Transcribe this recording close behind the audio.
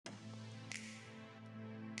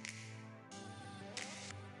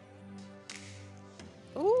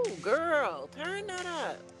Ooh, girl, turn that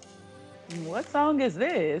up. What song is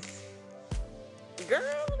this?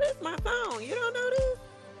 Girl, that's my song. You don't know this?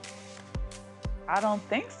 I don't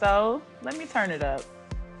think so. Let me turn it up.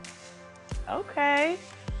 Okay.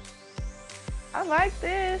 I like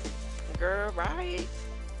this. Girl, right?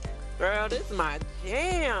 Girl, this is my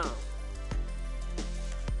jam.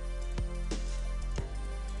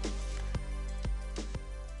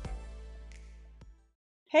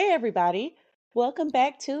 Hey, everybody. Welcome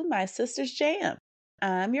back to My Sister's Jam.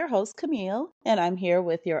 I'm your host, Camille, and I'm here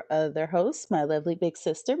with your other host, my lovely big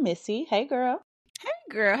sister, Missy. Hey, girl. Hey,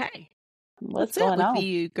 girl, hey. What's up going with on?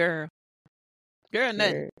 you, girl? Girl,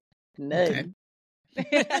 nothing. Nothing.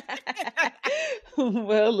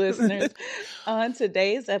 Well, listeners, on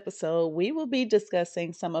today's episode, we will be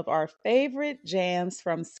discussing some of our favorite jams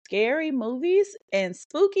from scary movies and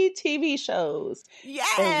spooky TV shows. Yeah.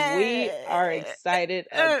 And we are excited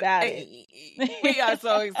about it. We are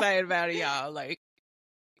so excited about it, y'all. Like,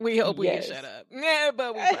 we hope we can Yes. shut up. Yeah,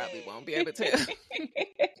 but we probably won't be able to.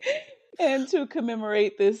 And to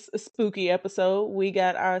commemorate this spooky episode, we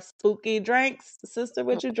got our spooky drinks. Sister,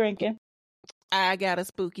 what you drinking? I got a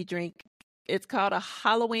spooky drink. It's called a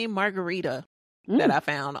Halloween margarita that I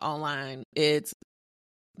found online. It's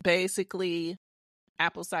basically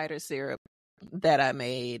apple cider syrup that I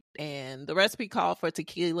made, and the recipe called for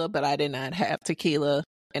tequila, but I did not have tequila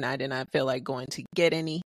and I did not feel like going to get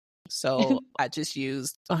any, so I just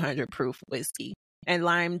used 100 proof whiskey and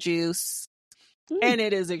lime juice, and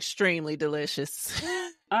it is extremely delicious.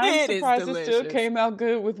 I'm surprised it still came out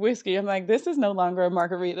good with whiskey. I'm like, this is no longer a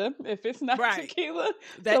margarita if it's not tequila.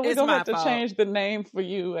 So we're gonna have to change the name for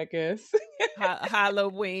you, I guess.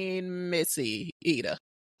 Halloween Missy Eater.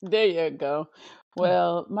 There you go.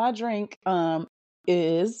 Well, my drink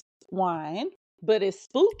is wine, but it's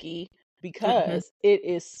spooky because it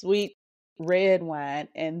is sweet red wine,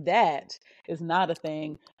 and that is not a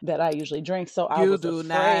thing that I usually drink. So I was afraid.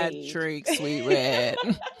 Not drink sweet red.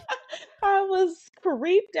 I was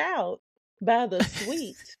creeped out by the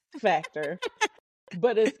sweet factor,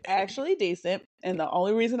 but it's actually decent. And the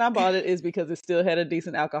only reason I bought it is because it still had a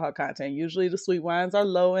decent alcohol content. Usually the sweet wines are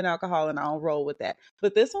low in alcohol and I don't roll with that.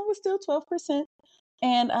 But this one was still 12%.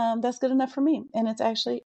 And that's good enough for me. And it's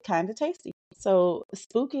actually kind of tasty. So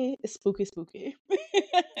spooky.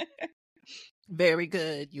 Very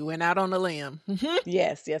good. You went out on a limb.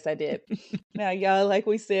 Yes, I did. Now, y'all, like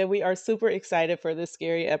we said, we are super excited for this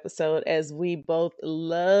scary episode as we both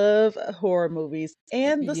love horror movies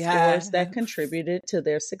and the scores that contributed to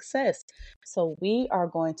their success. So we are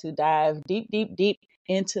going to dive deep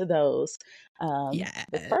into those.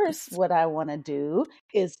 But first, what I want to do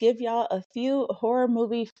is give y'all a few horror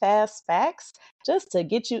movie fast facts just to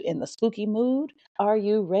get you in the spooky mood. Are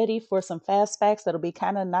you ready for some fast facts? That'll be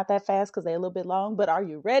kind of not that fast because they're a little bit long, but are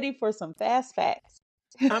you ready for some fast facts?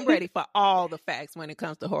 I'm ready for all the facts when it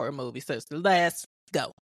comes to horror movies, sister. Let's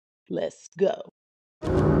go. Let's go.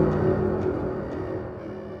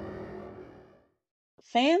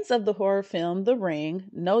 Fans of the horror film The Ring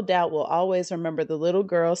no doubt will always remember the little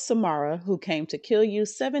girl Samara who came to kill you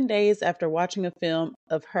 7 days after watching a film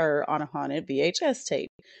of her on a haunted VHS tape.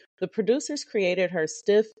 The producers created her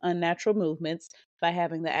stiff, unnatural movements by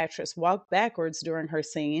having the actress walk backwards during her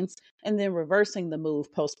scenes and then reversing the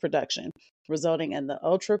move post-production, resulting in the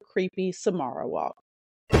ultra-creepy Samara walk.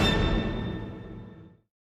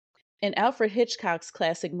 In Alfred Hitchcock's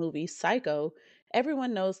classic movie Psycho,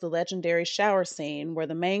 everyone knows the legendary shower scene where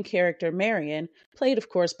the main character, Marion, played of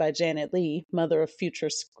course by Janet Leigh, mother of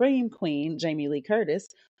future Scream Queen Jamie Lee Curtis,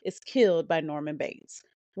 is killed by Norman Bates.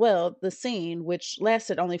 Well, the scene, which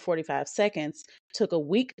lasted only 45 seconds, took a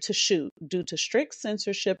week to shoot due to strict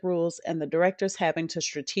censorship rules and the directors having to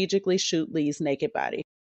strategically shoot Lee's naked body.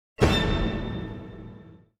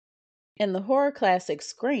 In the horror classic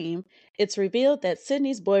Scream, it's revealed that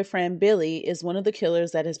Sydney's boyfriend Billy is one of the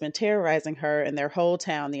killers that has been terrorizing her and their whole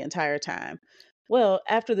town the entire time. Well,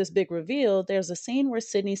 after this big reveal, there's a scene where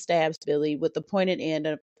Sydney stabs Billy with the pointed end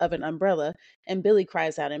of an umbrella, and Billy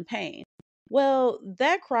cries out in pain. Well,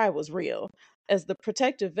 that cry was real, as the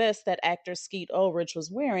protective vest that actor Skeet Ulrich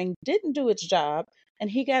was wearing didn't do its job,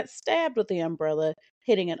 and he got stabbed with the umbrella,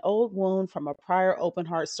 hitting an old wound from a prior open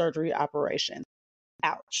heart surgery operation.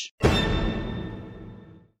 Ouch.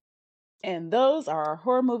 And those are our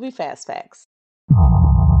horror movie fast facts.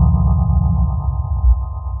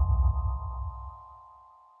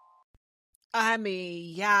 I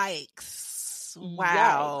mean, yikes.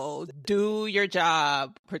 Wow. Yikes. Do your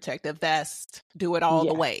job. Protective vest. Do it all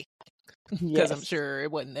the way. Because I'm sure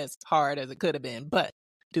it wasn't as hard as it could have been, but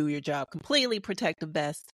do your job completely. Protective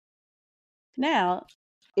vest. Now,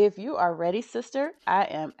 If you are ready, sister, I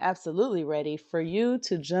am absolutely ready for you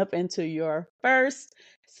to jump into your first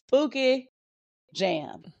spooky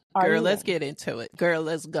jam. Are Girl, you let's ready? get into it. Girl,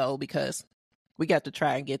 let's go because we got to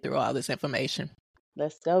try and get through all this information.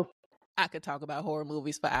 Let's go. I could talk about horror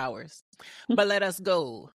movies for hours, but let us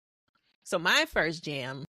go. So my first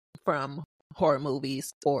jam from horror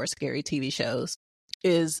movies or scary TV shows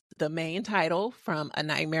is the main title from A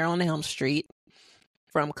Nightmare on Elm Street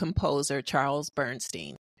from composer Charles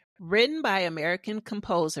Bernstein. Written by American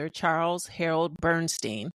composer Charles Harold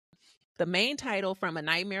Bernstein, the main title from A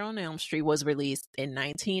Nightmare on Elm Street was released in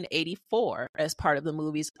 1984 as part of the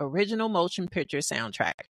movie's original motion picture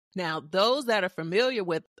soundtrack. Now, those that are familiar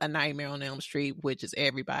with A Nightmare on Elm Street, which is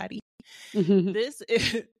everybody, this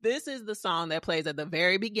is the song that plays at the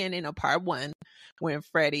very beginning of part 1 when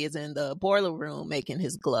Freddy is in the boiler room making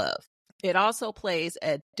his glove. It also plays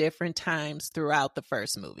at different times throughout the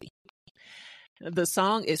first movie. The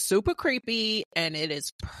song is super creepy and it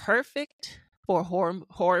is perfect for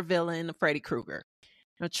horror villain Freddy Krueger.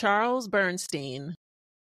 Now, Charles Bernstein,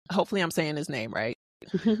 hopefully I'm saying his name right,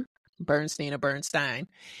 Bernstein or Bernstein,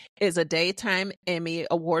 is a Daytime Emmy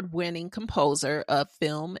Award-winning composer of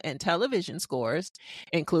film and television scores,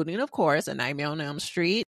 including, of course, A Nightmare on Elm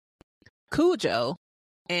Street, Cujo,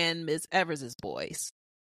 and Miss Evers' Boys.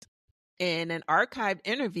 In an archived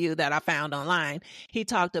interview that I found online, he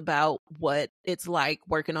talked about what it's like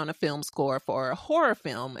working on a film score for a horror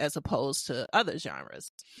film as opposed to other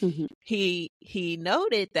genres. Mm-hmm. He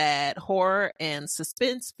noted that horror and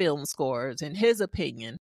suspense film scores, in his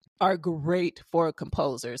opinion, are great for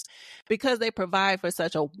composers because they provide for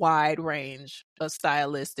such a wide range of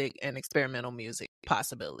stylistic and experimental music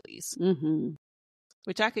possibilities,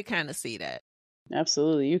 which I could kind of see that.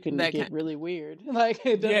 Absolutely. You can get really weird. Like,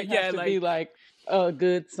 it doesn't have to be like a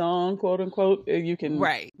good song, quote unquote. You can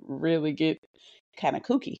really get kind of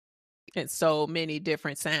kooky. And so many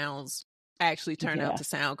different sounds actually turn out to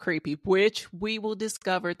sound creepy, which we will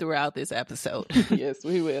discover throughout this episode. Yes,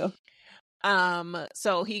 we will.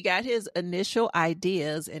 So he got his initial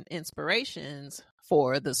ideas and inspirations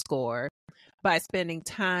for the score by spending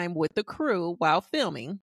time with the crew while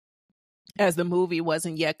filming, as the movie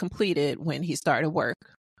wasn't yet completed when he started work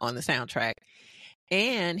on the soundtrack.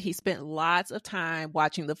 And he spent lots of time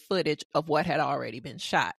watching the footage of what had already been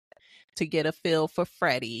shot to get a feel for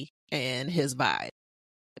Freddy and his vibe.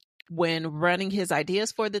 When running his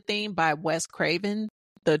ideas for the theme by Wes Craven,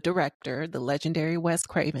 the director, the legendary Wes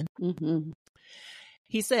Craven,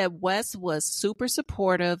 he said Wes was super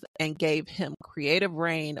supportive and gave him creative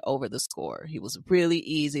reign over the score. He was really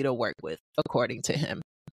easy to work with, according to him.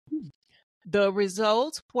 The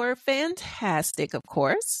results were fantastic, of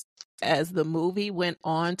course, as the movie went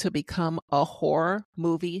on to become a horror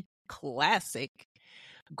movie classic,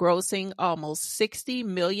 grossing almost $60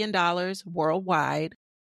 million worldwide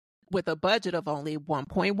with a budget of only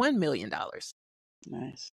 $1.1 million.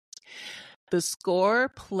 Nice. The score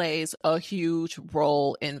plays a huge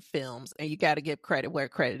role in films, and you got to give credit where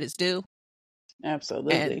credit is due.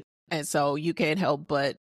 Absolutely. And so you can't help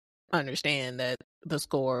but understand that the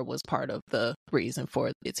score was part of the reason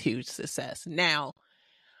for its huge success. Now,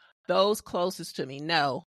 those closest to me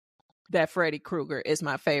know that Freddy Krueger is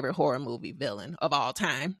my favorite horror movie villain of all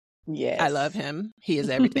time. Yes. I love him. He is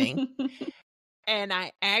everything. And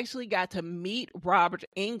I actually got to meet Robert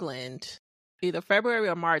Englund either February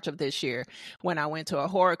or March of this year when I went to a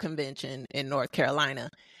horror convention in North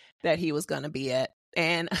Carolina that he was going to be at.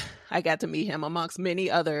 And I got to meet him amongst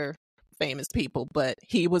many other famous people, but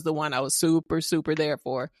he was the one I was super, super there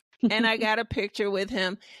for. And I got a picture with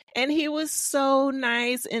him and he was so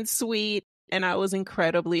nice and sweet. And I was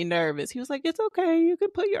incredibly nervous. He was like, "It's okay. You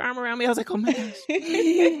can put your arm around me." I was like, "Oh my gosh."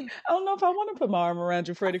 I don't know if I want to put my arm around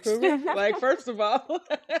you, Freddy Krueger. Like, first of all,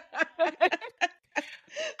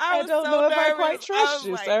 I don't know if I quite trust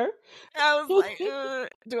you, sir. I was like,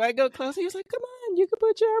 do I go close? He was like, "Come on, you can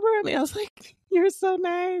put your arm around me." I was like, "You're so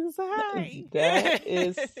nice. Hi." That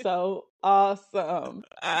is so awesome.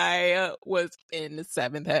 I was in the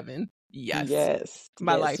seventh heaven. Yes.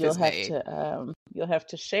 My life is made. You'll have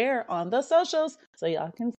to share on the socials so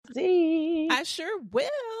y'all can see. I sure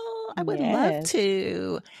will. I would love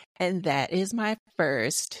to. And that is my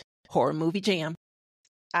first horror movie jam.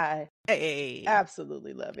 I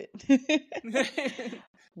absolutely love it.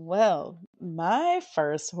 Well, my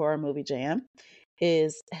first horror movie jam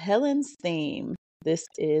is Helen's Theme. This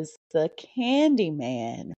is the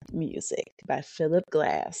Candyman music by Philip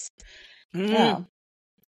Glass. Now,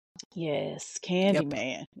 yes,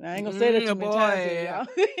 Candyman. Yep. I ain't gonna say that too many times here,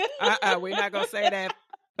 y'all. We're not gonna say that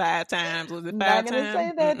 5 times. Was it Not 5 gonna say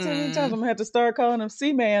times? that too many times. I'm gonna have to start calling him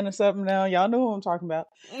C-Man or something now. Y'all know who I'm talking about.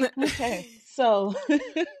 Okay, so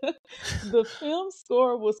the film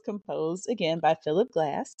score was composed again by Philip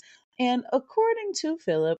Glass, and according to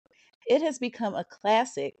Philip, it has become a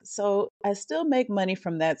classic. So I still make money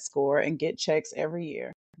from that score and get checks every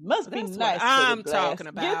year. Must be That's what nice, I'm Philip Glass. talking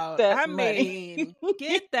Get about. that I money. mean,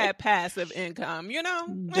 get that passive income,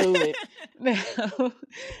 Do it. Now,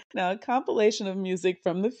 now, a compilation of music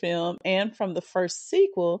from the film and from the first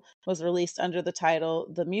sequel was released under the title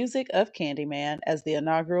The Music of Candyman as the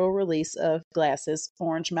inaugural release of Glass's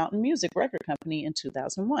Orange Mountain Music Record Company in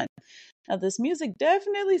 2001. Now, this music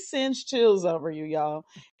definitely sends chills over you, y'all,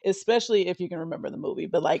 especially if you can remember the movie.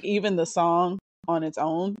 But like even the song on its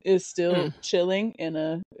own is still chilling in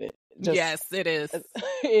a just Yes, it is. it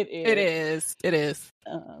is. It is. It is.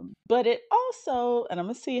 But it also, and I'm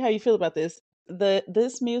gonna see how you feel about this.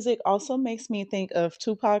 This music also makes me think of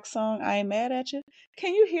Tupac's song "I Ain't Mad at You."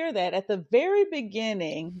 Can you hear that at the very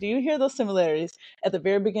beginning? Do you hear those similarities at the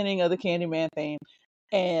very beginning of the Candyman theme?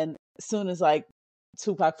 And as soon as like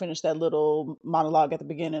Tupac finished that little monologue at the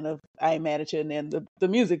beginning of "I Ain't Mad at You," and then the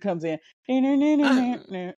music comes in.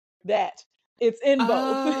 That it's in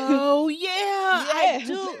both. Oh yeah, I Yes.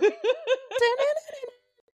 do.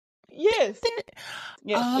 Yes.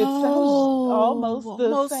 Yeah, it sounds almost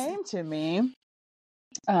the same to me.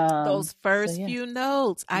 Those first yeah, few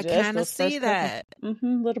notes, I just kind of those see first couple. that. A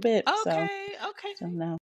little bit. Okay, So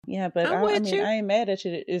no. Yeah, but I'm I with mean, you. I ain't mad at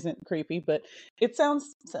you. It isn't creepy, but it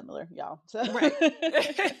sounds similar, y'all. So Right.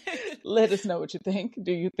 let us know what you think.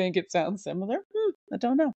 Do you think it sounds similar? I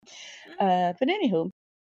don't know. But anywho,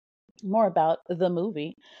 more about the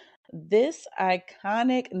movie. This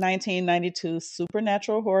iconic 1992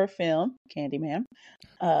 supernatural horror film, Candyman,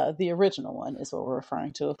 the original one is what we're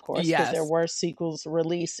referring to, of course, because there Yes. were sequels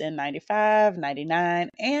released in 95, 99,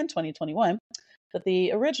 and 2021. But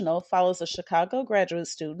the original follows a Chicago graduate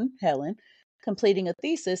student, Helen, completing a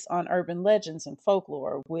thesis on urban legends and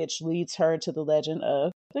folklore, which leads her to the legend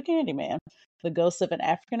of the Candyman, the ghost of an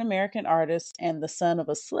African American artist and the son of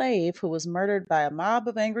a slave who was murdered by a mob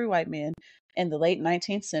of angry white men in the late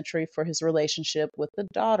 19th century for his relationship with the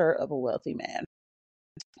daughter of a wealthy man.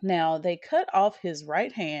 Now, they cut off his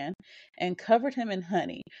right hand and covered him in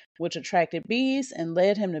honey, which attracted bees and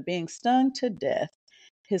led him to being stung to death.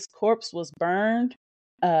 His corpse was burned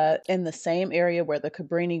in the same area where the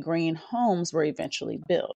Cabrini Green homes were eventually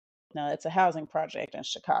built. Now, it's a housing project in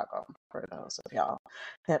Chicago, for those of y'all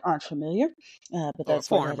that aren't familiar, but Or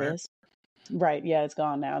that's what that former. is. Right, yeah, it's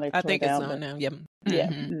gone now. They I tore it think it's down, on but now. Yep. yeah.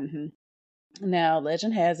 Now,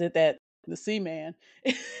 legend has it that the Seaman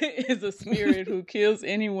is a spirit who kills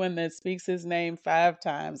anyone that speaks his name 5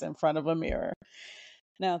 times in front of a mirror.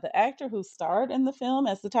 Now, the actor who starred in the film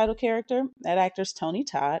as the title character, that actor's Tony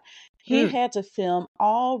Todd, he had to film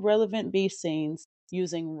all relevant bee scenes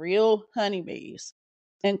using real honeybees,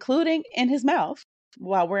 including in his mouth,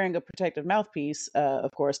 while wearing a protective mouthpiece,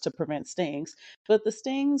 of course, to prevent stings. But the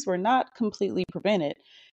stings were not completely prevented,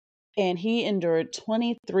 and he endured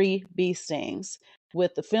 23 bee stings,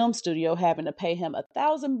 with the film studio having to pay him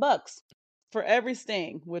 $1,000 for every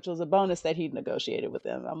sting, which was a bonus that he negotiated with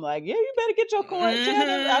them. I'm like, yeah, you better get your coin. Tell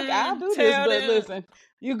them I'll do this, but listen,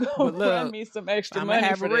 you go run me some extra I'm gonna money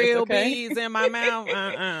have for real this, okay? bees in my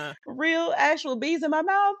mouth. Real actual bees in my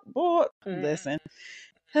mouth, boy. Listen.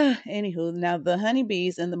 Anywho, now the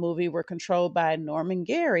honeybees in the movie were controlled by Norman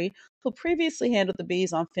Gary, who previously handled the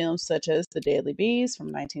bees on films such as The Deadly Bees from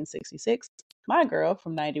 1966, My Girl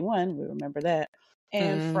from 91, we remember that,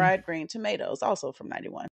 and Fried Green Tomatoes, also from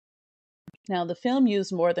 91. Now, the film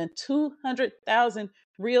used more than 200,000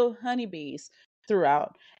 real honeybees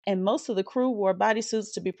throughout, and most of the crew wore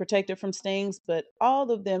bodysuits to be protected from stings, but all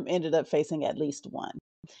of them ended up facing at least one.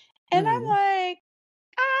 And I'm like,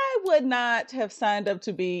 I would not have signed up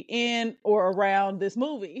to be in or around this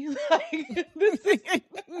movie. Like, I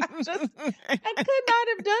could not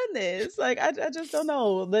have done this. Like, I just don't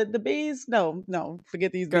know. The bees, no,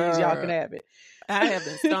 forget these bees. Y'all can have it. I have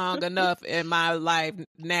been stung enough in my life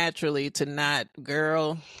naturally to not,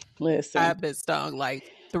 girl. Listen, I've been stung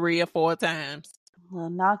like 3 or 4 times. Well,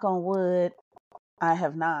 knock on wood, I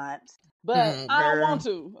have not. But I don't want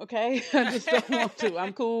to, okay? I just don't want to.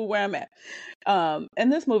 I'm cool where I'm at.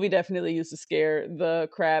 And this movie definitely used to scare the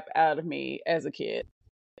crap out of me as a kid.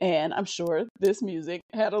 And I'm sure this music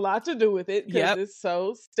had a lot to do with it because it's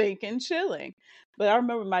so stinking chilling. But I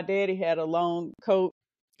remember my daddy had a long coat.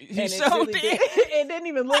 And it didn't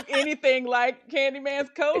even look anything like Candyman's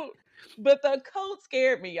coat. But the coat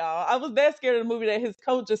scared me, y'all. I was that scared of the movie that his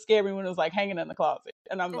coat just scared me when it was like hanging in the closet.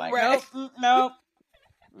 And I'm like, nope.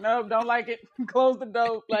 Nope, don't like it. Close the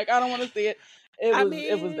door. Like, I don't want to see it. It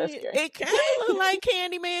was that scary. It kind of looked like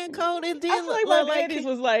Candyman coat. It I did feel look like my like daddy's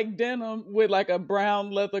was like denim with like a brown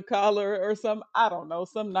leather collar or some, I don't know,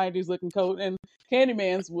 some 90s looking coat. And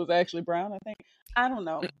Candyman's was actually brown, I think. I don't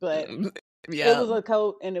know, but yeah, it was a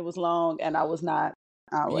coat and it was long, and I was not.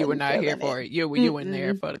 you were not here for it. You weren't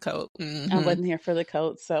there for the coat. I wasn't here for the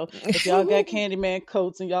coat. So if y'all got Candyman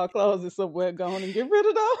coats in y'all closet somewhere, go on and get rid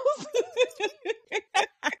of those.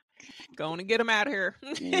 Go on and get them out of here.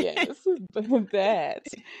 Yes, but that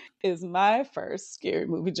is my first scary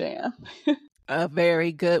movie jam. A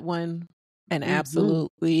very good one. An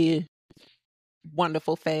absolutely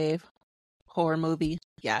wonderful fave. Horror movie.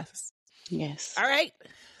 Yes. Yes. All right.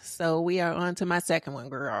 So we are on to my second one,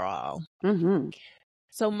 girl.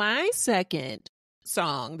 So my second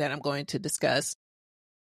song that I'm going to discuss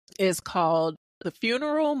is called The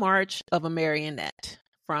Funeral March of a Marionette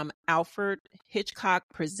from Alfred Hitchcock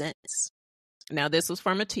Presents. Now, this was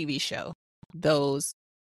from a TV show. Those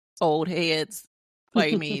old heads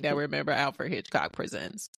like me that remember Alfred Hitchcock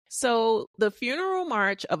Presents. So The Funeral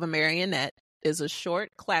March of a Marionette is a short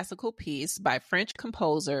classical piece by French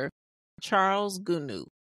composer Charles Gounod.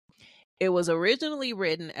 It was originally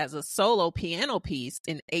written as a solo piano piece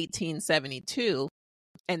in 1872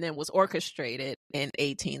 and then was orchestrated in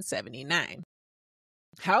 1879.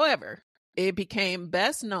 However, it became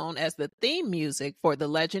best known as the theme music for the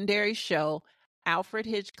legendary show Alfred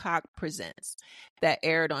Hitchcock Presents that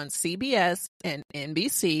aired on CBS and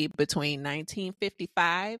NBC between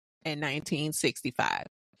 1955 and 1965.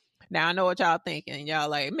 Now, I know what y'all thinking. Y'all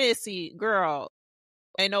like, Missy, girl,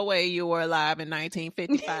 ain't no way you were alive in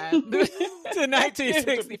 1955 to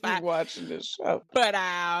 1965. Watching this show. But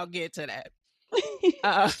I'll get to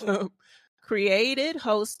that. Created,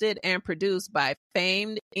 hosted, and produced by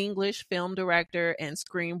famed English film director and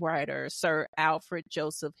screenwriter Sir Alfred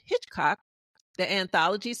Joseph Hitchcock, the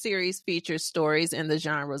anthology series features stories in the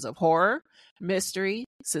genres of horror, mystery,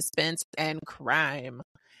 suspense, and crime.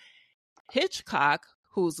 Hitchcock,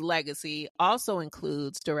 whose legacy also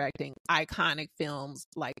includes directing iconic films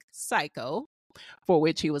like Psycho, for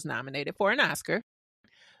which he was nominated for an Oscar,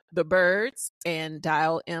 The Birds, and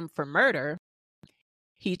Dial M for Murder,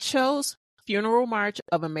 he chose Funeral March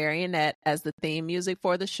of a Marionette as the theme music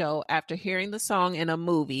for the show after hearing the song in a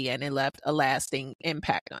movie, and it left a lasting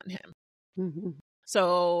impact on him.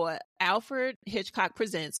 So Alfred Hitchcock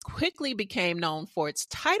Presents quickly became known for its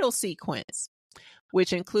title sequence,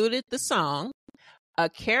 which included the song, a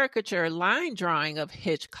caricature line drawing of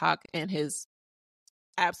Hitchcock and his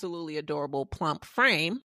absolutely adorable plump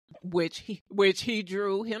frame, which he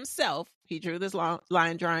drew himself. He drew this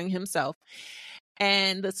line drawing himself,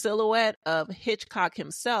 and the silhouette of Hitchcock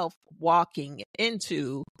himself walking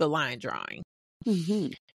into the line drawing.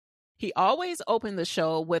 He always opened the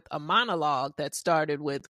show with a monologue that started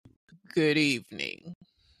with "Good evening."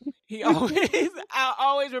 I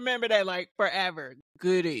always remember that like forever.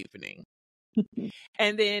 Good evening.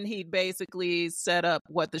 And then he'd basically set up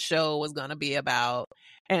what the show was going to be about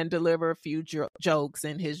and deliver a few jokes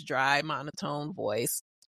in his dry, monotone voice.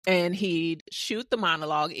 And he'd shoot the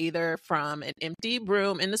monologue either from an empty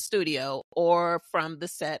room in the studio or from the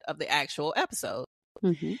set of the actual episode.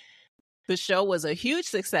 The show was a huge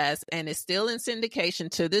success and is still in syndication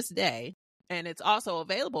to this day. And it's also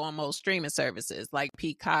available on most streaming services like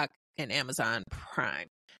Peacock and Amazon Prime.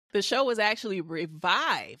 The show was actually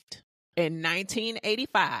revived in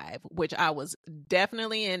 1985, which I was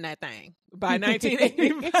definitely in that thing by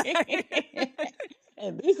 1985.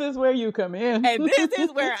 And this is where you come in. And this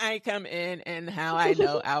is where I come in and how I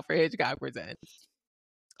know Alfred Hitchcock Presents.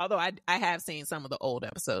 Although I have seen some of the old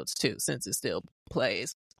episodes too, since it still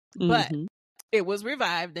plays. But it was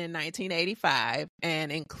revived in 1985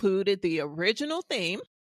 and included the original theme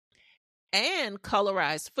and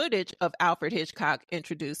colorized footage of Alfred Hitchcock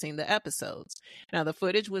introducing the episodes. Now, the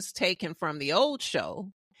footage was taken from the old show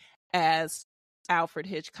as Alfred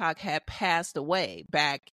Hitchcock had passed away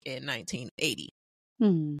back in 1980.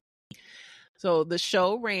 So the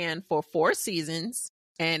show ran for 4 seasons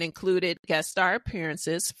and included guest star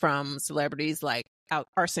appearances from celebrities like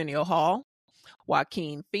Arsenio Hall,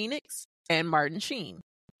 Joaquin Phoenix, and Martin Sheen.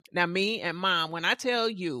 Now, me and Mom, when I tell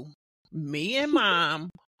you, me and Mom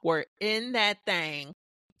were in that thing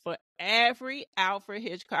for every Alfred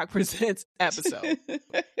Hitchcock Presents episode.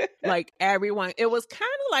 Like everyone, it was kind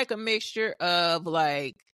of like a mixture of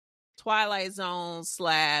like Twilight Zone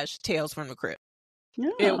 / Tales from the Crypt.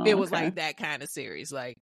 It was like that kind of series.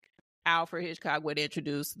 Like Alfred Hitchcock would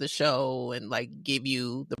introduce the show and like give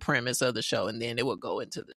you the premise of the show, and then it would go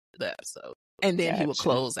into the episode, and then he would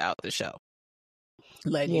close out the show.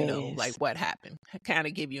 letting you know like Yes. what happened, kind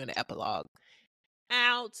of give you an epilogue.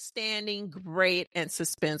 Outstanding, great, and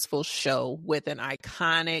suspenseful show with an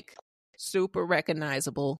iconic, super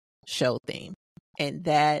recognizable show theme. And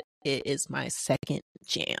that is my second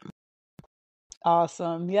jam.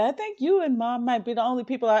 Awesome. Yeah, I think you and Mom might be the only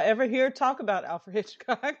people I ever hear talk about Alfred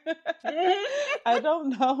Hitchcock. I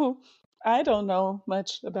don't know. I don't know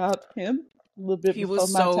much about him. A little bit He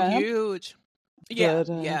was before my so time. huge. But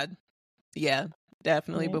Yeah,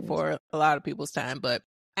 definitely yes, before a lot of people's time, but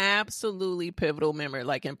absolutely pivotal memory,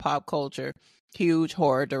 like in pop culture, huge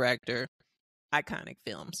horror director, iconic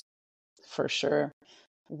films. for sure.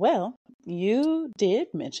 Well, you did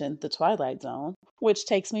mention The Twilight Zone, which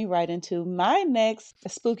takes me right into my next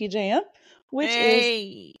spooky jam, which is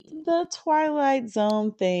Hey. The Twilight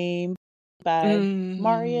Zone theme by Mm.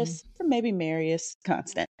 Marius, or maybe Marius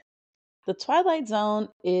Constant. The Twilight Zone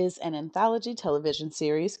is an anthology television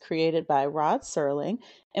series created by Rod Serling,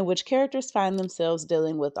 in which characters find themselves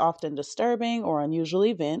dealing with often disturbing or unusual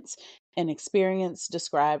events, an experience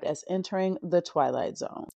described as entering the Twilight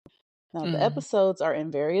Zone. Now, the Mm. episodes are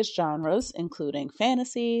in various genres, including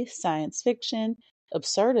fantasy, science fiction,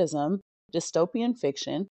 absurdism, dystopian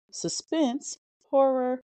fiction, suspense,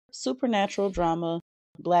 horror, supernatural drama,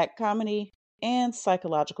 black comedy, and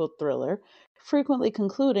psychological thriller, frequently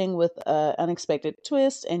concluding with an unexpected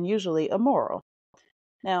twist and usually a moral.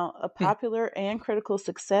 Now, a Mm. popular and critical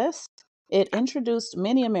success, it introduced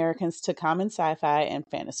many Americans to common sci fi and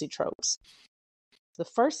fantasy tropes. The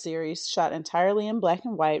first series, shot entirely in black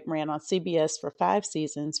and white, ran on CBS for 5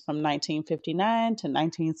 seasons from 1959 to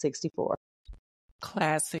 1964.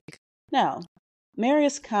 Classic. Now,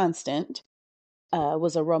 Marius Constant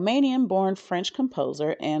was a Romanian born French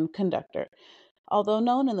composer and conductor. Although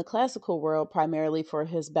known in the classical world primarily for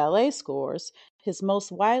his ballet scores, his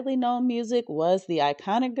most widely known music was the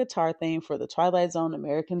iconic guitar theme for the Twilight Zone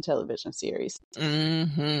American television series.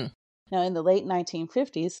 Mm-hmm. Now, in the late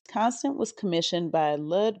 1950s, Constant was commissioned by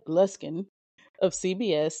Lud Gluskin of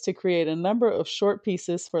CBS to create a number of short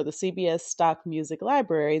pieces for the CBS stock music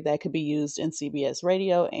library that could be used in CBS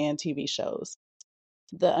radio and TV shows.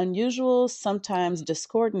 The unusual, sometimes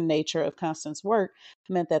discordant nature of Constant's work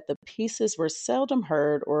meant that the pieces were seldom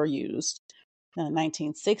heard or used. Now, in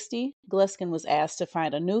 1960, Gluskin was asked to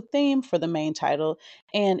find a new theme for the main title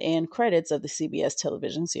and end credits of the CBS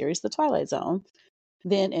television series The Twilight Zone,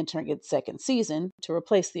 then entering its second season to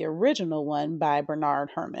replace the original one by Bernard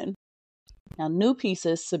Herrmann. Now, new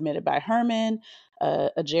pieces submitted by Herrmann,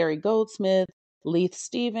 a Jerry Goldsmith, Leith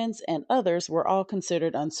Stevens, and others were all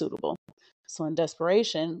considered unsuitable. So, in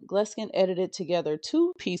desperation, Gluskin edited together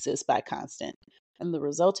 2 pieces by Constant, and the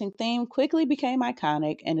resulting theme quickly became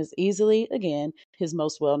iconic and is easily, again, his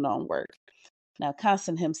most well known work. Now,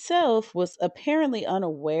 Constant himself was apparently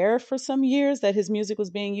unaware for some years that his music was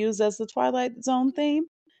being used as the Twilight Zone theme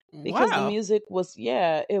because the Wow. music was,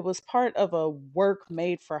 it was part of a work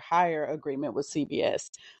made for hire agreement with CBS.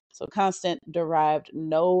 So Constant derived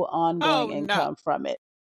no ongoing Oh no. income from it.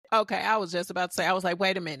 Okay, I was just about to say, I was like,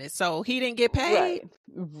 wait a minute. So he didn't get paid?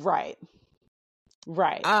 Right.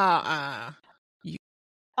 You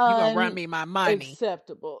gonna run me my money.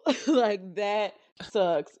 Unacceptable. Like, that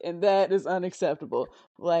sucks, and that is unacceptable.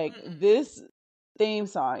 Like, this theme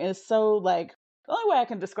song is so, like, the only way I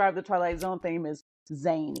can describe the Twilight Zone theme is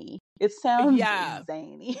zany. It sounds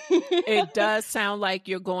zany. It does sound like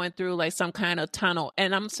you're going through like some kind of tunnel.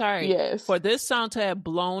 And I'm sorry, Yes. for this song to have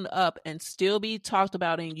blown up and still be talked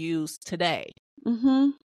about and used today.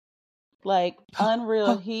 Like,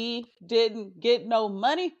 unreal. He didn't get no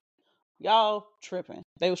money. Y'all tripping.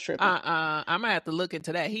 They was tripping. I'm gonna have to look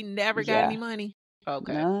into that. He never got any money.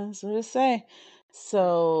 Okay. No, that's what it say.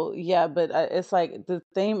 So yeah, but it's like the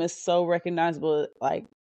theme is so recognizable. Like,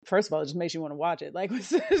 first of all, it just makes you want to watch it. Like, as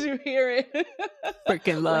soon as you hear it,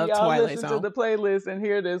 freaking love when y'all Twilight listen Zone to the playlist and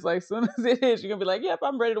hear this, like, as soon as it hits, you're gonna be like, "Yep,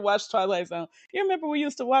 I'm ready to watch Twilight Zone." You remember we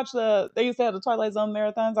used to watch they used to have the Twilight Zone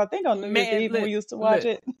marathons. I think on New Year's Eve we used to watch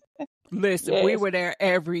it. Listen, Yes. we were there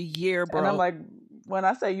every year, bro. And I'm like, when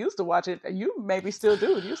I say used to watch it, you maybe still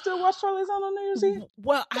do. Do you still watch Twilight Zone on New Year's Eve?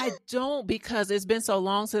 Well, I don't, because it's been so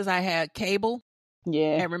long since I had cable.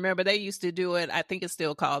 Yeah. And remember, they used to do it, I think it's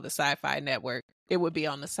still called the Sci-Fi Network. It would be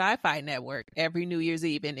on the Sci-Fi Network every New Year's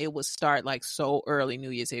Eve, and it would start like so early New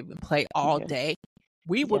Year's Eve and play all day.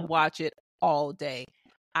 We would watch it all day.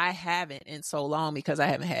 I haven't in so long because I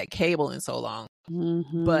haven't had cable in so long.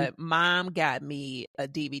 But Mom got me a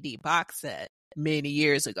DVD box set many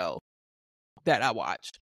years ago that I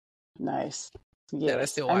watched. Nice. That I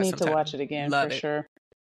Yes. still I watch need to sometimes. watch it again. Love for it. sure.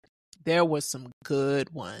 There was some good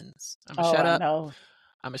ones. I'm gonna shut up. I'm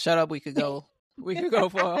gonna shut up. We could go We could go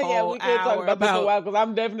for a whole yeah, we could talk hour about this a while because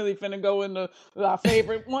I'm definitely finna go into our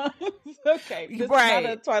favorite ones. Okay, this is not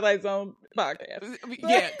a Twilight Zone podcast.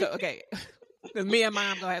 Yeah, okay. Because me and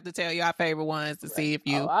Mom gonna have to tell you our favorite ones to see if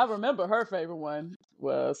you. Oh, I remember her favorite one.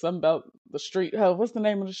 Well, something about the street. Oh, what's the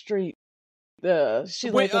name of the street? She not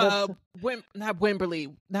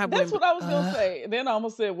Wimberley. That's what I was gonna say. And then I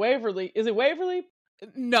almost said Waverly. Is it Waverly?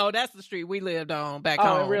 No, that's the street we lived on back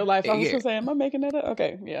home. In real life. I was gonna say, am I making that up?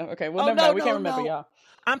 Okay, yeah, okay. Well, never mind. We can't remember, y'all.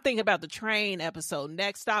 I'm thinking about the train episode.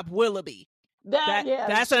 Next stop, Willoughby.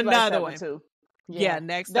 That's another one too. Yeah,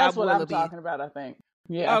 next that's stop, what Willoughby. I'm talking about. I think.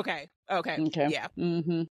 Yeah. Okay. Yeah.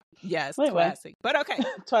 Mm-hmm. Yes, anyway. Classic. But okay.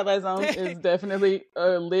 Twilight Zone is definitely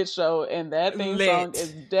a lit show, and that theme song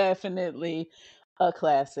is definitely a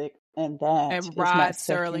classic. And Rod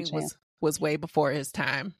Serling was way before his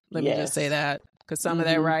time. Let me just say that. Because some of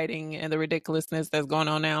that writing and the ridiculousness that's going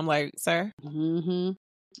on now, I'm like, sir. Mm-hmm.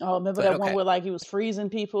 Oh, remember that one where like he was freezing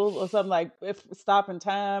people or something, like if stopping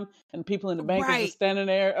time and people in the bank were just standing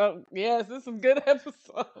there. Oh, yes, this is some good episodes.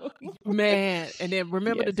 Man, and then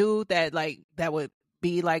remember the dude that would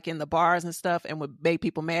be like in the bars and stuff and would make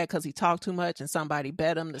people mad because he talked too much and somebody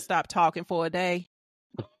bet him to stop talking for a day.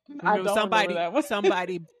 I don't remember that one.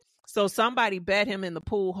 Somebody bet him in the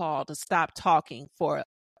pool hall to stop talking for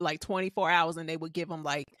like 24 hours and they would give him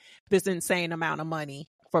like this insane amount of money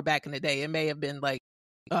for back in the day. It may have been like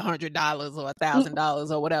 $100 or $1,000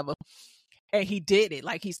 or whatever. And he did it.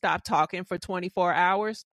 Like he stopped talking for 24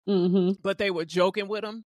 hours, but they were joking with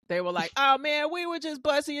him. They were like, oh man, we were just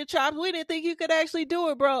busting your chops. We didn't think you could actually do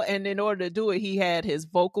it, bro. And in order to do it, he had his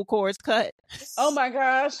vocal cords cut. Oh my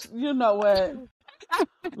gosh. You know what?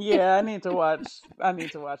 Yeah, I need to watch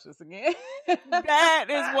this again. That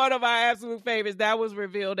is one of my absolute favorites. That was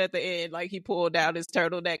revealed at the end. Like he pulled out his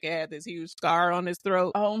turtleneck and had this huge scar on his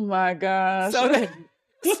throat. Oh my gosh. So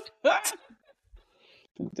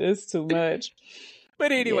this too much.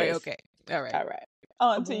 But anyway, okay. All right.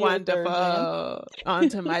 On to wonderful. On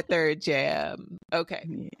to my third jam. Okay.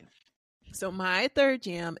 Yes. So my third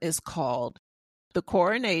jam is called The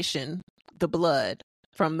Coronation, The Blood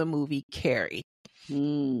from the movie Carrie.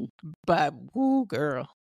 By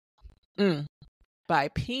by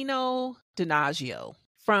Pino Donaggio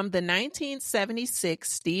from the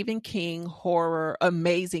 1976 Stephen King horror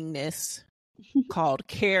amazingness called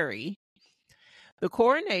Carrie. The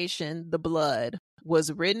Coronation, The Blood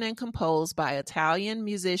was written and composed by Italian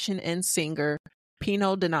musician and singer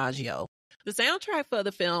Pino Donaggio. The soundtrack for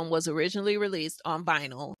the film was originally released on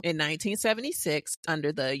vinyl in 1976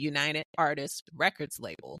 under the United Artists Records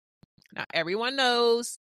label. Now, everyone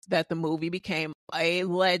knows that the movie became a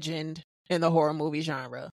legend in the horror movie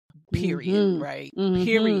genre, period, right?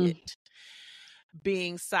 Period.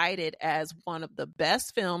 Being cited as one of the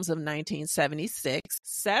best films of 1976,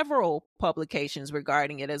 several publications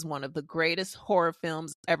regarding it as one of the greatest horror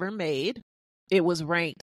films ever made. It was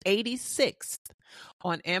ranked 86th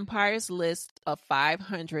on Empire's list of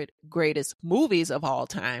 500 greatest movies of all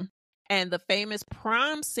time. And the famous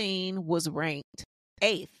prom scene was ranked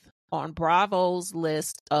 8th on Bravo's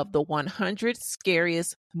list of the 100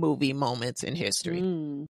 scariest movie moments in history.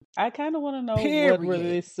 I kind of want to know what were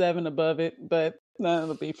the 7 above it, but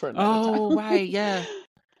that'll be for another time. Oh, right, yeah.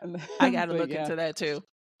 I got to look into that too.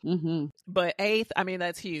 But 8th, I mean,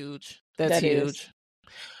 that's huge. That's huge.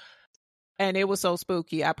 And it was so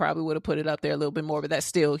spooky, I probably would have put it up there a little bit more, but that's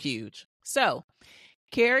still huge. So,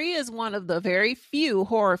 Carrie is one of the very few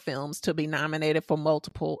horror films to be nominated for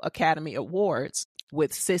multiple Academy Awards,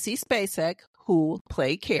 with Sissy Spacek, who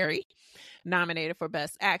played Carrie, nominated for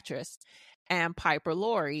Best Actress, and Piper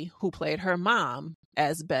Laurie, who played her mom,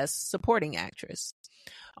 as Best Supporting Actress.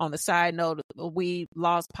 On the side note, we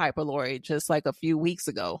lost Piper Laurie just like a few weeks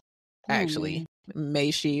ago, actually.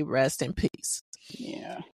 May she rest in peace.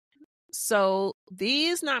 Yeah. So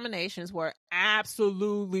these nominations were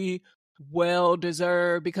absolutely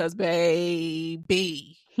well-deserved because,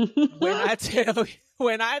 baby, when I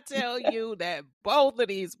tell you that both of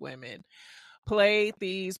these women played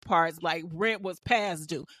these parts like rent was past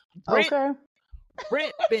due. Rent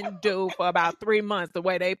been due for about 3 months the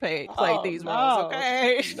way they played these roles,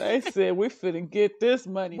 okay? They said, we finna get this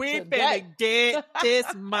money finna get this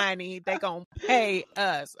money. They gonna pay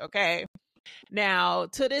us, okay? Now,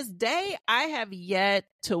 to this day, I have yet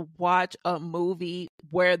to watch a movie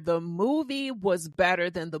where the movie was better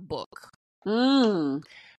than the book. Now,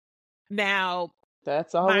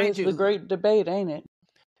 that's always the great debate, ain't it?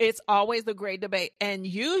 It's always the great debate. And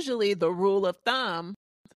usually the rule of thumb,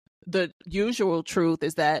 the usual truth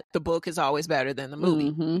is that the book is always better than the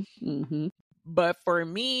movie. But for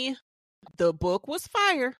me, the book was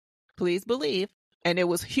fire. Please believe. And it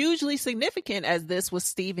was hugely significant as this was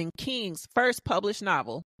Stephen King's first published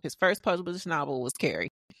novel. His first published novel was Carrie.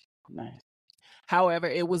 Nice. However,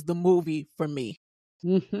 it was the movie for me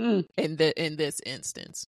Mm-hmm. in this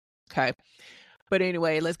instance. Okay. But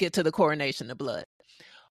anyway, let's get to the Coronation of Blood,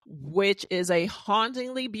 which is a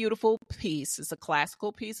hauntingly beautiful piece. It's a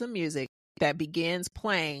classical piece of music that begins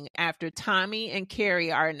playing after Tommy and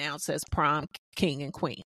Carrie are announced as prom king and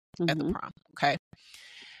queen at the prom. Okay.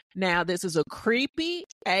 Now, this is a creepy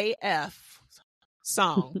AF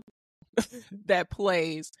song that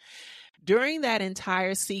plays during that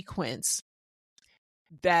entire sequence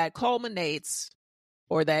that culminates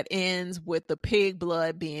or that ends with the pig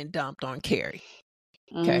blood being dumped on Carrie.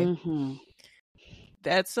 Okay. Mm-hmm.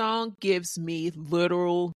 That song gives me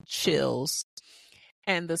literal chills.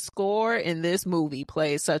 And the score in this movie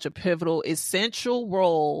plays such a pivotal, essential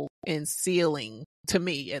role in sealing, to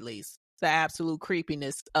me at least, the absolute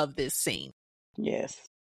creepiness of this scene. Yes.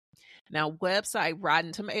 Now, website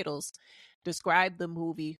Rotten Tomatoes described the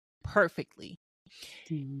movie perfectly.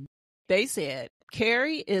 Mm-hmm. They said,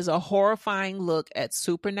 Carrie is a horrifying look at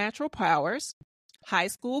supernatural powers, high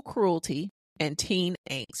school cruelty, and teen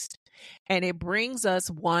angst. And it brings us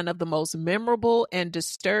one of the most memorable and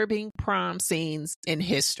disturbing prom scenes in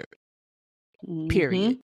history.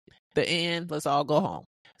 Period. The end. Let's all go home.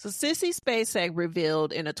 So Sissy Spacek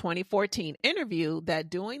revealed in a 2014 interview that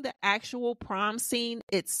doing the actual prom scene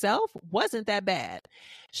itself wasn't that bad.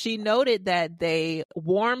 She noted that they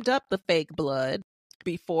warmed up the fake blood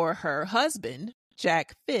before her husband,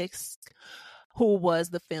 Jack Fisk, who was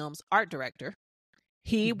the film's art director,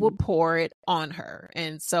 he would pour it on her.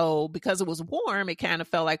 And so because it was warm, it kind of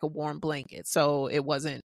felt like a warm blanket. So it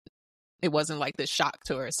wasn't like this shock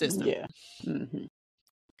to her system. Yeah. Mm-hmm.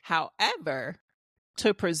 However,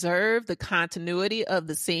 to preserve the continuity of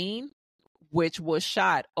the scene, which was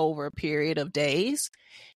shot over a period of days,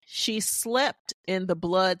 she slept in the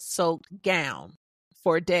blood-soaked gown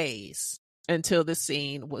for days until the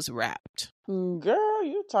scene was wrapped. Girl,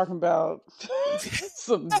 you're talking about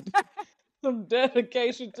some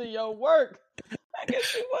dedication to your work. I guess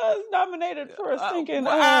she was nominated for a stinking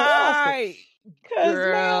Oscar.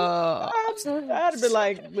 Because, man, I'd be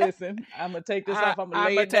like, listen, I'm going to take this off. I'm going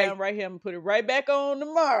to lay it down right here. I'm going to put it right back on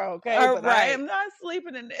tomorrow, okay? But I am not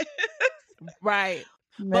sleeping in this. Right.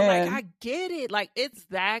 Man. But, like, I get it. Like, it's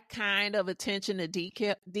that kind of attention to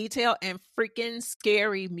detail and freaking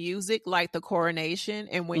scary music like The Coronation.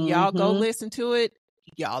 And when y'all go listen to it,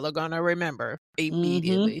 y'all are going to remember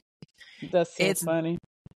immediately. That's so funny.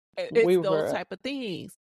 It's those type of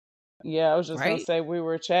things. Yeah, I was just gonna say we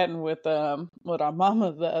were chatting with our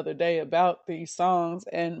mama the other day about these songs,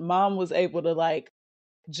 and mom was able to like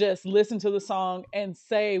just listen to the song and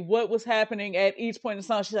say what was happening at each point in the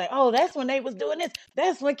song. She's like, "Oh, that's when they was doing this.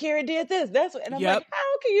 That's when Carrie did this. That's what," and I'm like,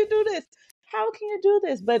 "How can you do this? How can you do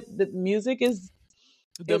this?" But the music is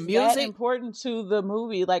that important to the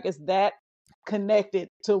movie. Like it's that connected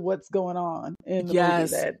to what's going on in the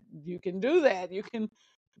movie that you can do that. You can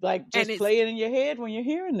like just play it in your head when you're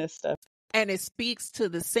hearing this stuff. And it speaks to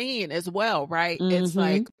the scene as well, right? It's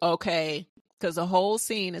like, okay, because the whole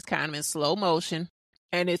scene is kind of in slow motion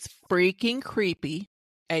and it's freaking creepy.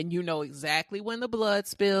 And you know exactly when the blood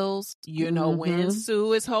spills. You know when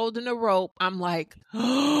Sue is holding the rope. I'm like,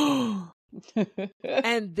 oh.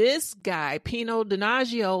 And this guy, Pino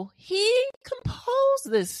Donaggio, he composed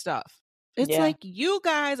this stuff. It's like you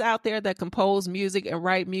guys out there that compose music and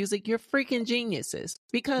write music, you're freaking geniuses.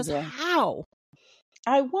 Because how?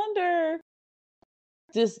 I wonder,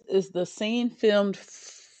 this is the scene filmed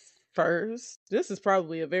first? This is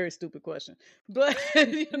probably a very stupid question. But,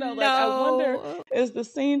 you know, like, I wonder, is the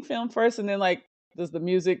scene filmed first and then, like, does the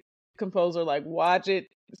music composer, like, watch it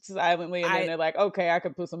silently and then they're like, okay, I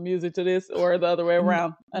could put some music to this, or the other way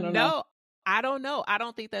around? I don't know. I don't know. I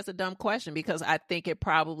don't think that's a dumb question because I think it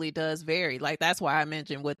probably does vary. Like, that's why I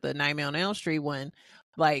mentioned with the Nightmare on Elm Street one,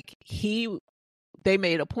 like, they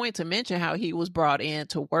made a point to mention how he was brought in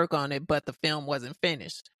to work on it, but the film wasn't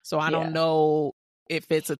finished. So I don't know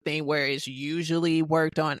if it's a thing where it's usually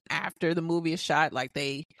worked on after the movie is shot, like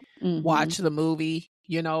they watch the movie,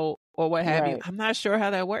 you know, or what have you. I'm not sure how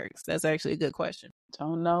that works. That's actually a good question.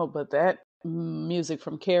 Don't know, but that music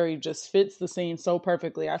from Carrie just fits the scene so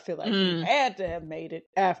perfectly. I feel like he had to have made it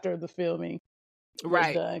after the filming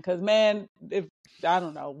was done. Because, man, if I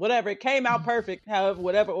don't know, whatever, it came out perfect. However,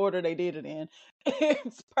 whatever order they did it in,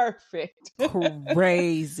 it's perfect.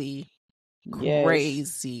 Crazy.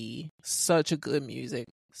 Such a good music.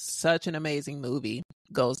 Such an amazing movie.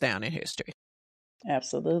 Goes down in history.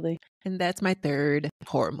 Absolutely. And that's my third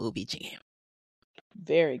horror movie jam.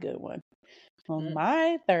 Very good one. Well,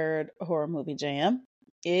 my third horror movie jam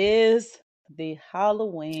is the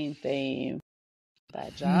Halloween theme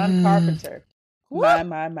by John Carpenter.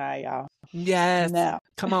 My, y'all. Yes. Now,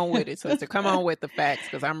 Come on with it, sister. Come on with the facts,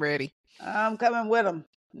 because I'm ready. I'm coming with them.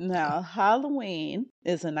 Now, Halloween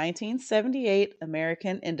is a 1978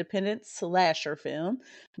 American independent slasher film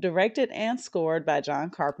directed and scored by John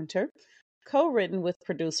Carpenter, co-written with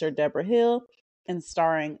producer Deborah Hill, and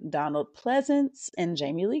starring Donald Pleasence and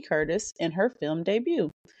Jamie Lee Curtis in her film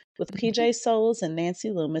debut, with PJ Soles and Nancy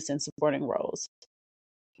Loomis in supporting roles.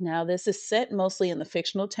 Now, this is set mostly in the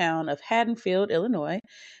fictional town of Haddonfield, Illinois,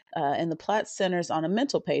 and the plot centers on a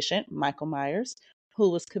mental patient, Michael Myers, who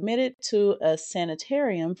was committed to a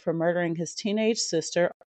sanitarium for murdering his teenage sister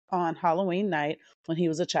on Halloween night when he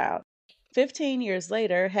was a child. 15 years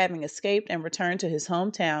later, having escaped and returned to his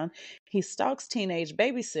hometown, he stalks teenage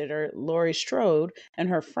babysitter Laurie Strode and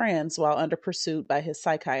her friends while under pursuit by his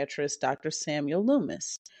psychiatrist, Dr. Samuel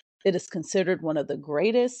Loomis. It is considered one of the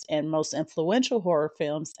greatest and most influential horror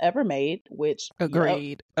films ever made, which...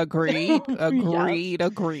 Agreed. Yep. Agreed. Agreed.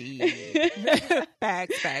 Yep. Agreed.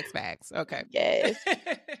 Facts. Okay. Yes.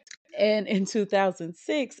 And in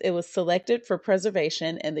 2006, it was selected for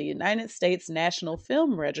preservation in the United States National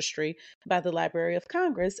Film Registry by the Library of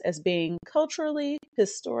Congress as being culturally,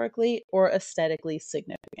 historically, or aesthetically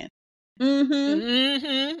significant.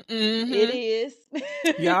 It is.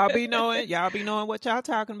 Y'all be knowing what y'all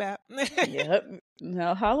talking about. Yep.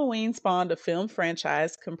 Now, Halloween spawned a film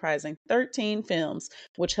franchise comprising 13 films,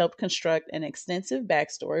 which helped construct an extensive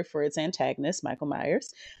backstory for its antagonist, Michael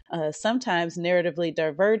Myers, sometimes narratively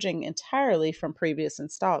diverging entirely from previous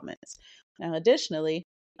installments. Now, additionally,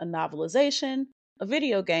 a novelization, a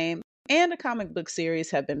video game, and a comic book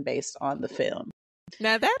series have been based on the film.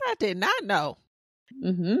 Now, that I did not know.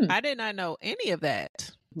 Mm-hmm. I did not know any of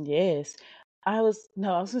that. Yes. I was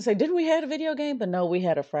going to say, didn't we have a video game? But no, we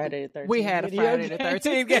had a Friday the 13th We had a Friday the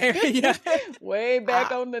 13th game. Yeah. Way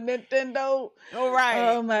back on the Nintendo. Oh, right.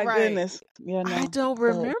 Oh, my goodness. Yeah, no. I don't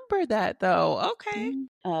remember that, though. Okay.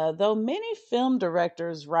 Though many film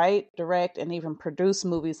directors write, direct, and even produce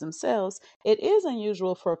movies themselves, it is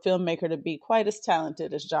unusual for a filmmaker to be quite as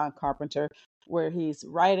talented as John Carpenter, where he's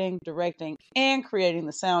writing, directing, and creating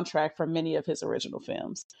the soundtrack for many of his original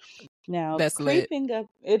films. Now, that's creeping lit. up,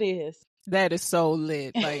 it is. That is so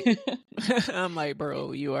lit. Like, I'm like,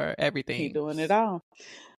 bro, you are everything. He's doing it all.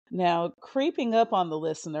 Now, creeping up on the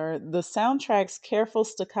listener, the soundtrack's careful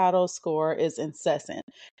staccato score is incessant,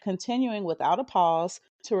 continuing without a pause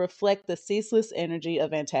to reflect the ceaseless energy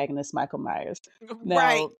of antagonist Michael Myers. Now,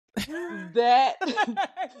 right. That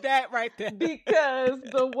right there. Because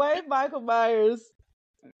the way Michael Myers,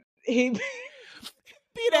 he...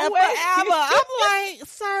 be there forever. I'm like,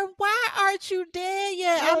 sir, why aren't you dead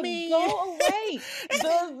yet? I mean, go away.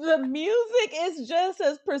 The music is just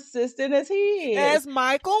as persistent as he is. As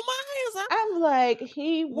Michael Myers. I'm like,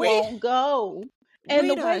 he won't go. And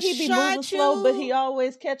the way he be moving slow, but he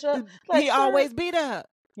always catch up. Like, he always beat up.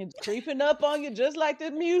 He's creeping up on you just like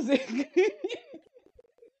the music.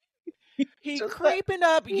 He creeping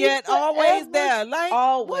up, yet always there. Like,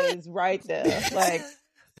 always right there. Like,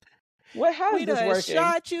 how is this working?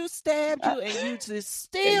 Shot you, stabbed you, and you just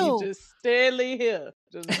still. And you just steadily here.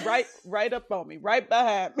 Just right up on me. Right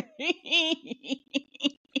behind me.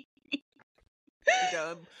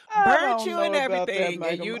 Burnt you and everything.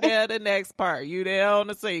 And you there the next part. You there on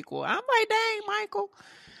the sequel. I'm like, dang, Michael.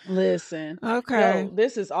 Listen. Okay.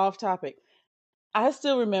 This is off topic. I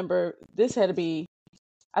still remember this had to be,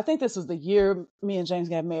 I think this was the year me and James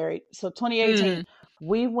got married. So 2018,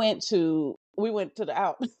 we went to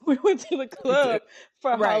the club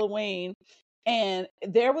for Halloween, and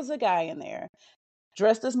there was a guy in there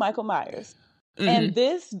dressed as Michael Myers. And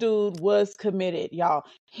this dude was committed, y'all.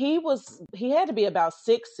 He had to be about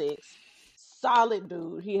 6'6", solid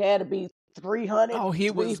dude. He had to be 300. Oh, he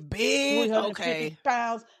was big. 350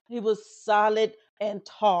 pounds. He was solid and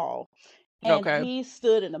tall. And he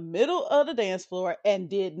stood in the middle of the dance floor and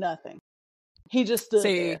did nothing. He just stood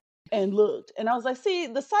there and looked. And I was like, see,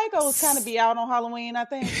 the psychos kind of be out on Halloween, I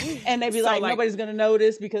think. And they be like, nobody's going to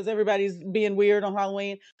notice because everybody's being weird on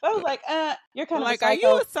Halloween. But I was like, you're kind of like, are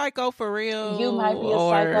you a psycho for real? You might be a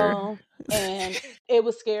psycho. And it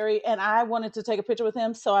was scary. And I wanted to take a picture with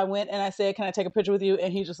him. So I went and I said, can I take a picture with you?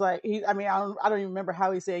 And he just like, I don't even remember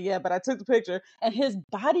how he said, yeah, but I took the picture. And his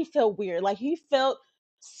body felt weird. Like he felt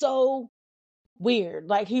so weird.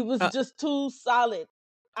 Like he was just too solid.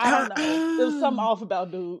 I don't know. There was something off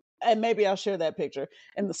about dude. And maybe I'll share that picture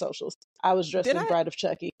in the socials. I was dressed as Bride of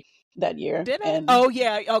Chucky that year. Did I? Oh,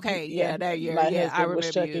 yeah. Okay. Yeah, that year. My husband I remember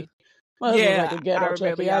was Chucky. Well, it was like Yeah, a ghetto I remember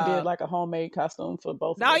Chucky. I did y'all. like a homemade costume for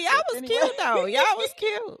both of No, us. y'all But was anyway, cute though. Y'all was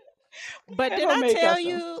cute. But had did I homemade tell costumes.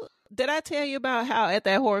 you? Did I tell you about how at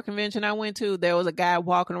that horror convention I went to, there was a guy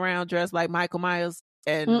walking around dressed like Michael Myers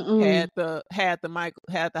and Mm-mm. had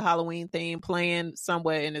the Halloween theme playing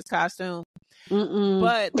somewhere in his costume. Mm-mm.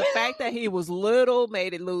 But the fact that he was little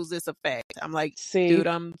made it lose its effect. I'm like, See, dude,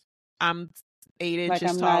 I'm 8 like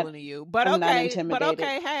inches taller than you. But I'm not okay, intimidated.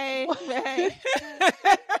 hey.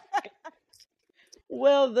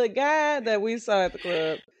 Well, the guy that we saw at the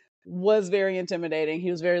club was very intimidating. He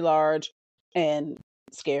was very large and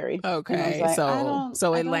scary. And I was Okay, like, so I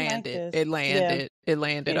it don't like landed. this. It landed. It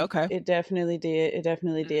landed. Okay. It definitely did. It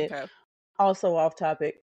definitely did. Okay. Also off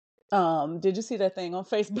topic. Did you see that thing on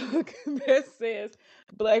Facebook that says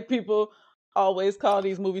Black people always call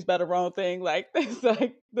these movies by the wrong thing? Like it's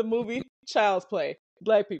like the movie Child's Play.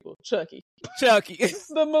 Black people, Chucky.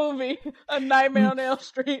 The movie A Nightmare on Elm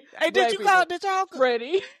Street. Hey, did y'all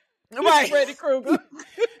Freddy? Right. Freddy Krueger.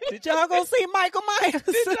 Did y'all go see Michael Myers?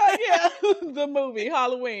 Yeah, the movie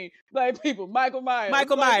Halloween. Black people, Michael Myers.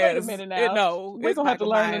 Michael Like, Myers. wait a minute now. No, We're gonna have to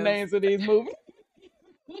learn the names of these movies.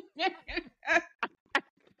 Yeah,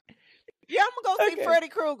 I'm gonna go see Freddy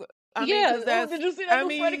Krueger. Did you see that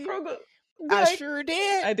with Freddy Krueger? I sure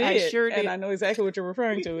did. I did. I sure did. And I know exactly what you're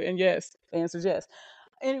referring to. And yes, the answer is yes.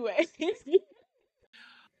 Anyway.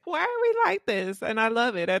 Why are we like this? And I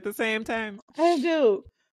love it at the same time. I do.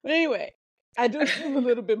 But anyway, I do have a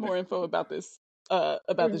little bit more info about this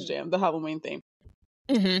this jam, the Halloween theme.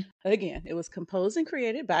 Mm-hmm. Again, it was composed and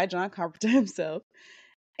created by John Carpenter himself.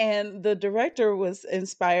 And the director was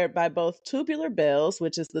inspired by both Tubular Bells,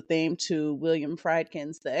 which is the theme to William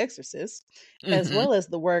Friedkin's The Exorcist, as well as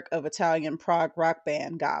the work of Italian prog rock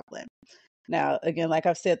band Goblin. Now, again, like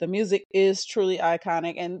I've said, the music is truly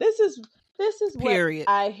iconic, and this is what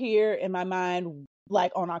I hear in my mind,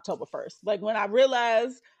 like on October 1st. Like when I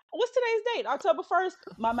realize, what's today's date? October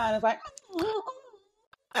 1st. My mind is like,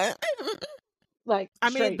 I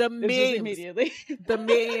mean, the memes immediately. The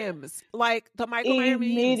memes, like the Michael Myers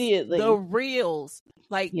memes, the reels,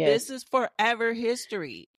 like this is forever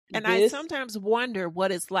history. And I sometimes wonder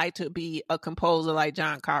what it's like to be a composer like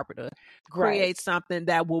John Carpenter, create something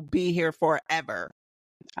that will be here forever.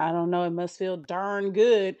 I don't know. It must feel darn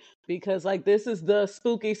good because like this is the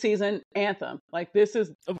spooky season anthem. Like this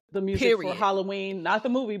is the music for Halloween, not the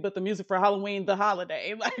movie, but the music for Halloween, the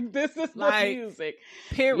holiday. Like this is the music.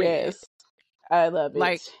 Period. Yes. I love it.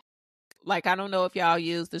 Like I don't know if y'all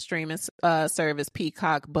use the streaming service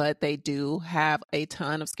Peacock, but they do have a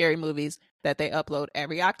ton of scary movies that they upload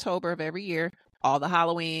every October of every year. All the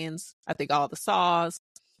Halloweens, I think all the Saws.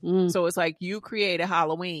 So it's like you created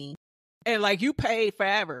Halloween and like you paid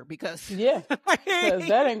forever because because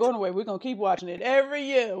that ain't going away. We're gonna keep watching it every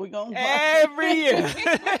year. We're gonna every year.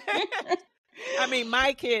 I mean,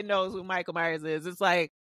 my kid knows who Michael Myers is. It's like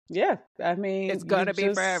I mean, it's gonna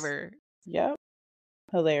be forever. Yep.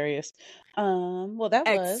 Hilarious. Well, that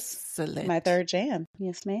was my third jam.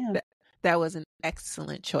 Yes, ma'am. That was an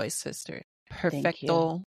excellent choice, sister.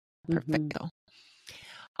 Perfecto. Perfecto.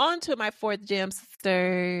 On to my fourth jam,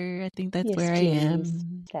 sister. I think that's where I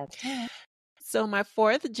am. That's right. So my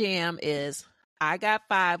fourth jam is I Got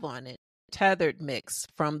Five on It, Tethered Mix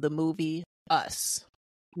from the movie Us.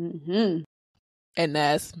 And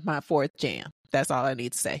that's my fourth jam. That's all I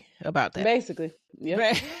need to say about that. Basically.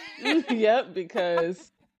 Yep. Yep,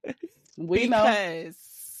 because we know.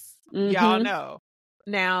 Y'all know.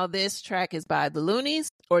 Now, this track is by the Loonies,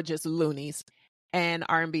 or just Loonies, and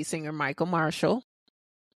R&B singer Michael Marshall.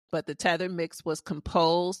 But the tethered mix was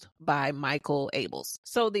composed by Michael Abels.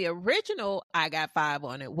 So the original I Got Five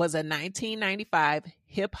on It was a 1995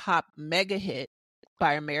 hip-hop mega hit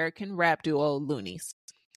by American rap duo Loonies,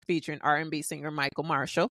 featuring R&B singer Michael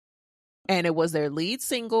Marshall. And it was their lead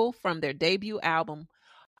single from their debut album,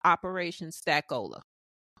 Operation Stackola,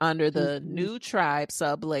 under the New Tribe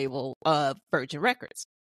sub-label of Virgin Records.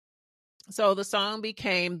 So the song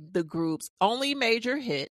became the group's only major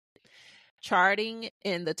hit, charting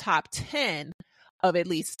in the top 10 of at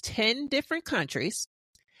least 10 different countries,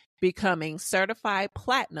 becoming certified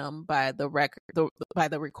platinum by the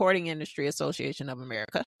Recording Industry Association of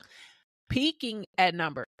America, peaking at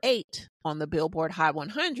number 8 on the Billboard Hot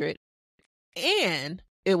 100, and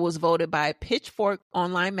it was voted by Pitchfork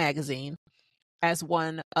Online Magazine as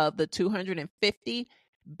one of the 250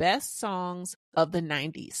 best songs of the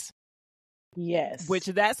 90s. Yes. Which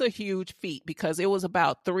that's a huge feat because it was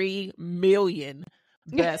about 3 million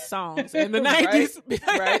best songs in the 90s.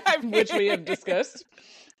 Right. Which we have discussed.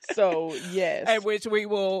 So, yes. And which we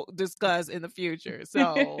will discuss in the future.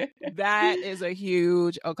 So that is a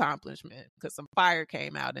huge accomplishment because some fire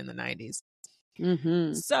came out in the 90s.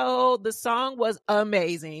 Mm-hmm. So the song was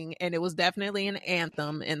amazing, and it was definitely an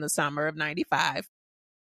anthem in the summer of 95.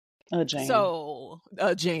 A jam. So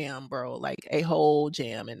a jam, bro, like a whole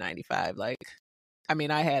jam in 95. Like, I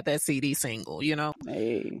mean, I had that CD single, you know?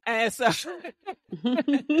 Hey. And so,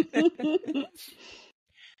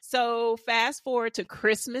 so fast forward to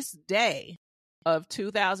Christmas Day of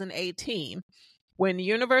 2018, when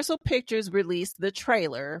Universal Pictures released the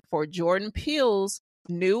trailer for Jordan Peele's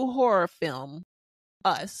new horror film,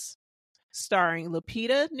 Us, starring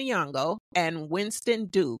Lupita Nyong'o and Winston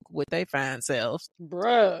Duke with their fine selves.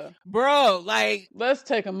 Bruh. Bro, like, let's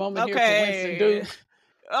take a moment here for Winston Duke.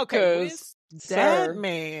 Okay, that sir,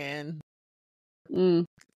 man mm,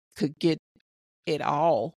 could get it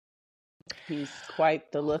all. He's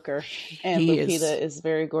quite the looker. And He Lupita is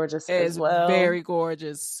very gorgeous as well. Very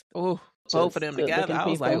gorgeous. Oh, both of them together. I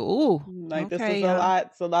was like, ooh. Like, okay, this is a lot.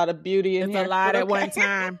 It's a lot of beauty in it's here. It's a lot at one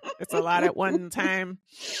time. It's a lot at one time.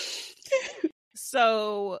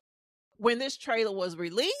 So when this trailer was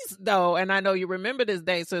released, though, and I know you remember this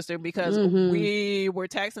day, sister, because we were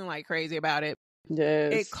texting like crazy about it.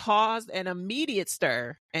 Yes. It caused an immediate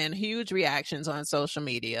stir and huge reactions on social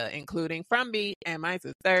media, including from me and my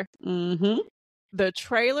sister. Mm-hmm. The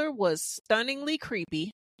trailer was stunningly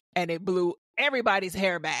creepy, and it blew everybody's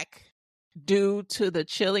hair back due to the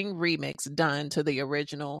chilling remix done to the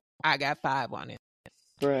original I Got Five on It,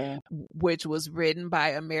 Bruh. which was written by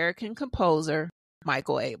American composer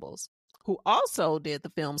Michael Abels, who also did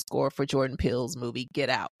the film score for Jordan Peele's movie Get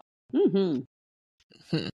Out. Mm-hmm.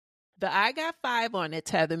 The I Got Five on It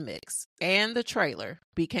tether mix and the trailer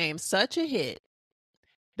became such a hit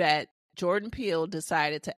that Jordan Peele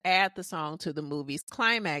decided to add the song to the movie's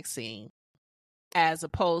climax scene, as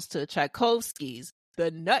opposed to Tchaikovsky's The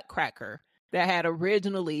Nutcracker that had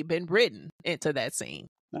originally been written into that scene.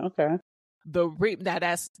 Okay. Now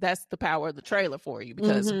that's the power of the trailer for you,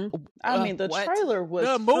 because I mean, the trailer was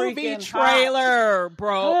the movie trailer, hot.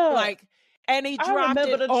 bro. Like, and he dropped I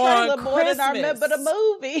remember it the trailer on more Christmas. than I remember the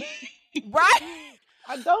movie. Right?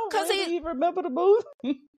 I don't really remember the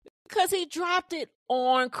movie. Because he dropped it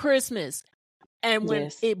on Christmas. And when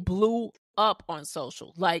it blew up on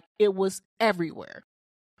social, like, it was everywhere.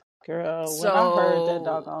 Girl, when I heard that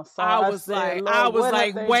doggone song, I was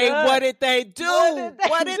like, wait, what did they do?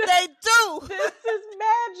 What did they do? This is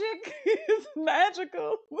magic. It's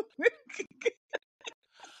magical.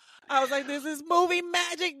 I was like, this is movie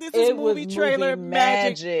magic. This is movie trailer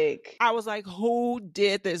magic. I was like, who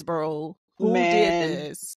did this, bro? Who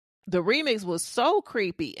did this? The remix was so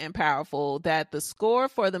creepy and powerful that the score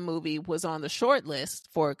for the movie was on the short list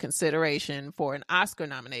for consideration for an Oscar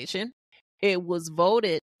nomination. It was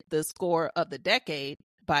voted the score of the decade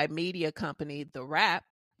by media company The Wrap.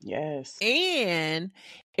 Yes. And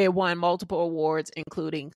it won multiple awards,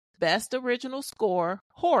 including Best Original Score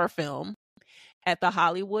Horror Film at the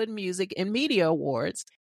Hollywood Music and Media Awards,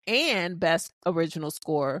 and Best Original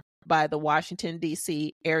Score by the Washington,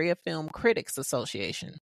 D.C. Area Film Critics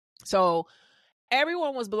Association. So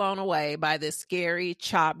everyone was blown away by this scary,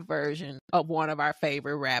 chopped version of one of our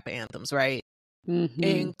favorite rap anthems, right? Mm-hmm.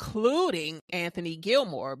 Including Anthony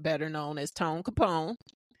Gilmore, better known as Tone Capone,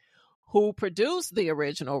 who produced the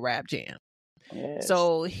original Rap Jam. Yes.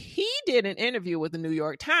 So he did an interview with the New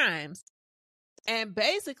York Times, and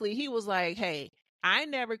basically he was like, hey, I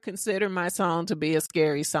never considered my song to be a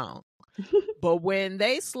scary song. But when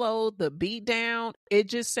they slowed the beat down, it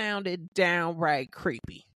just sounded downright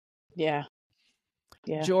creepy. Yeah.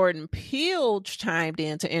 Jordan Peele chimed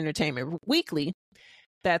in to Entertainment Weekly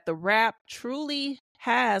that the rap truly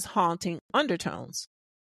has haunting undertones,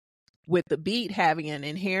 with the beat having an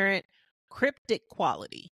inherent cryptic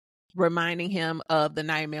quality, reminding him of the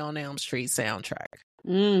Nightmare on Elm Street soundtrack.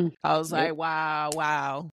 I was like,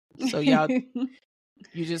 wow. So y'all,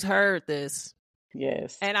 you just heard this.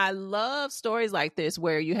 Yes. And I love stories like this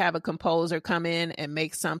where you have a composer come in and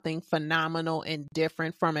make something phenomenal and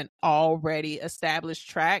different from an already established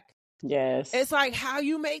track. Yes. It's like, how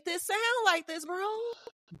you make this sound like this, bro?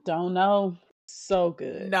 Don't know. So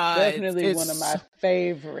good. Nah, definitely one of my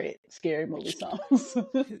favorite scary movie songs.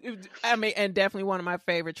 I mean, and definitely one of my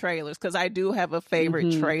favorite trailers, because I do have a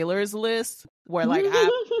favorite trailers list where, like,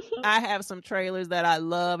 I have some trailers that I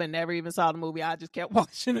love and never even saw the movie. I just kept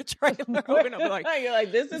watching the trailer and I'm like, you're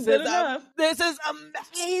like, this is good enough. This is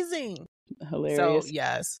amazing. Hilarious.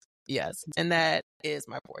 So yes, and that is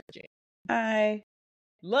my fourth jam. I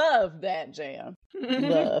love that jam.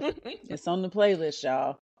 Love. It's on the playlist,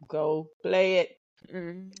 y'all. Go play it.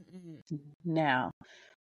 Now,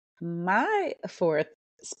 My fourth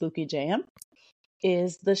spooky jam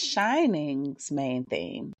is The Shining's main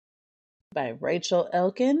theme by Rachel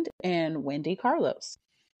Elkind and Wendy Carlos.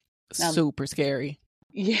 Now, Super scary.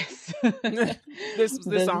 yes. This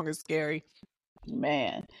song is scary.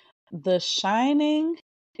 Man, The Shining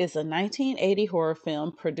is a 1980 horror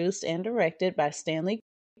film produced and directed by Stanley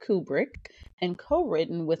Kubrick and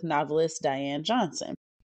co-written with novelist Diane Johnson.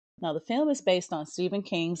 Now, the film is based on Stephen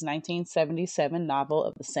King's 1977 novel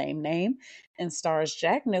of the same name and stars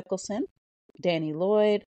Jack Nicholson, Danny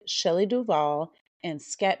Lloyd, Shelley Duvall, and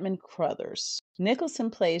Scatman Crothers.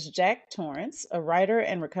 Nicholson plays Jack Torrance, a writer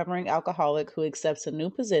and recovering alcoholic who accepts a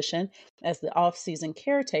new position as the off-season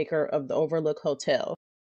caretaker of the Overlook Hotel.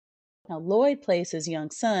 Now, Lloyd plays his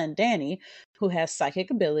young son, Danny, who has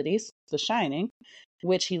psychic abilities, The Shining,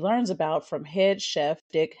 which he learns about from head chef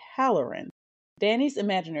Dick Halloran. Danny's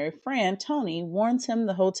imaginary friend, Tony, warns him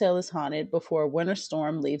the hotel is haunted before a winter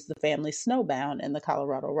storm leaves the family snowbound in the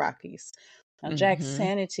Colorado Rockies. Now, Jack's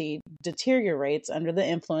sanity deteriorates under the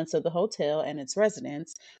influence of the hotel and its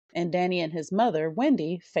residents, and Danny and his mother,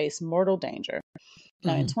 Wendy, face mortal danger.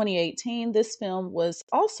 Now, in 2018, this film was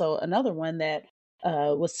also another one that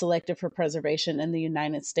was selected for preservation in the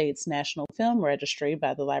United States National Film Registry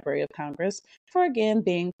by the Library of Congress for, again,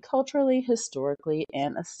 being culturally, historically,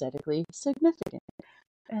 and aesthetically significant.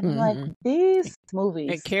 And like these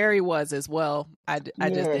movies. And Carrie was as well. I just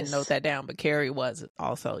didn't note that down, but Carrie was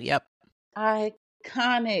also. Yep.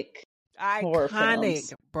 Iconic horror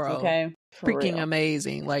films, bro. Okay. Freaking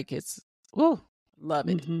amazing. Like it's, woo, love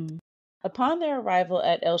it. Upon their arrival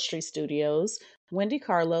at Elstree Studios, Wendy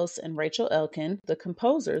Carlos and Rachel Elkind, the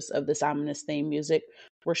composers of this ominous theme music,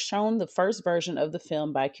 were shown the first version of the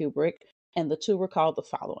film by Kubrick, and the two were called the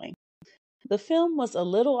following. The film was a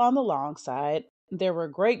little on the long side. There were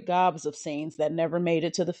great gobs of scenes that never made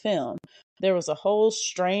it to the film. There was a whole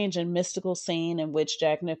strange and mystical scene in which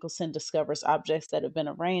Jack Nicholson discovers objects that have been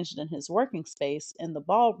arranged in his working space in the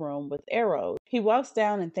ballroom with arrows. He walks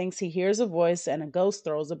down and thinks he hears a voice, and a ghost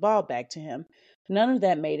throws a ball back to him. None of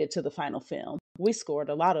that made it to the final film. We scored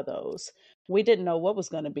a lot of those. We didn't know what was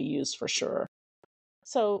going to be used for sure.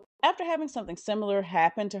 So, after having something similar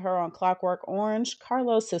happen to her on Clockwork Orange,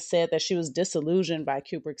 Carlos has said that she was disillusioned by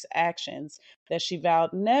Kubrick's actions, that she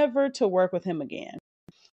vowed never to work with him again.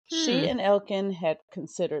 She and Elkind had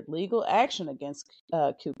considered legal action against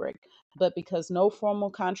Kubrick, but because no formal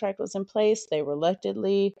contract was in place, they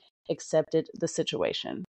reluctantly accepted the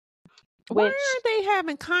situation. Why aren't they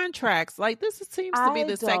having contracts? Like, this seems to be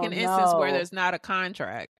the second instance where there's not a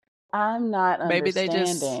contract. I'm not understanding. Maybe they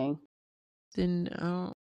just didn't.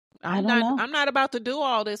 I'm not about to do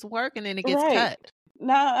all this work and then it gets cut.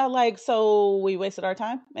 Now, so we wasted our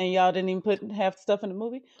time and y'all didn't even put half the stuff in the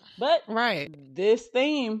movie. But this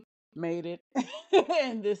theme made it,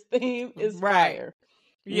 and this theme is fire.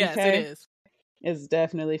 Yes, it is. It's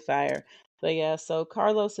definitely fire. But yeah, so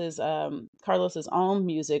Carlos's own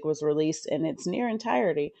music was released in its near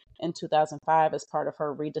entirety in 2005 as part of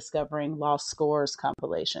her Rediscovering Lost Scores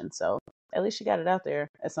compilation. So at least she got it out there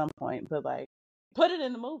at some point. But like, put it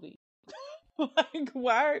in the movie. Like,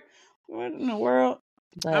 what in the world?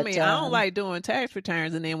 But, I mean, I don't like doing tax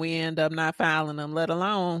returns and then we end up not filing them, let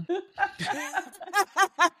alone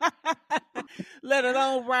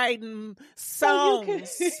writing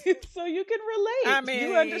songs. So you can relate. I mean,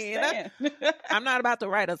 you understand. I'm not about to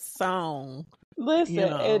write a song. Listen,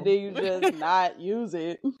 and then you just not use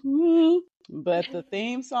it. But the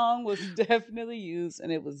theme song was definitely used,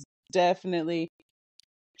 and it was definitely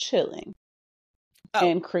chilling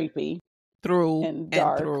and creepy. Through and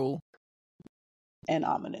dark. And through. And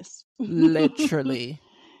ominous. Literally.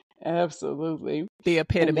 Absolutely. The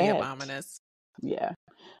epitome of ominous. Yeah.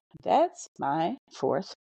 That's my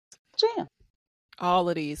fourth jam. All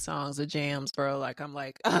of these songs are jams, bro. Like, I'm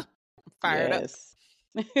like, fired up.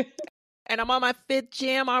 And I'm on my fifth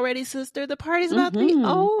jam already, sister. The party's about to be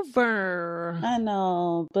over. I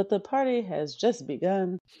know, but the party has just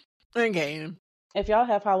begun. Okay. If y'all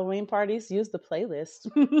have Halloween parties, use the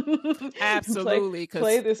playlist. Absolutely.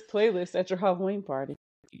 Play this playlist at your Halloween party.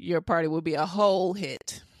 Your party will be a whole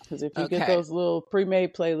hit. Because if you get those little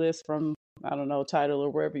pre-made playlists from, I don't know, Tidal or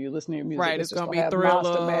wherever you listen to your music, right, it's going to be Thriller.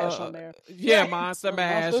 Monster Mash on there. Yeah, Monster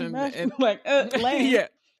Mash. And like, lame. Yeah.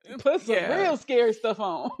 Put some real scary stuff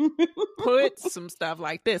on. Put some stuff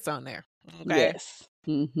like this on there. Okay. Yes.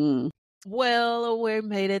 Mm-hmm. Well, we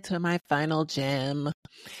made it to my final jam.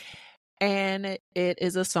 And it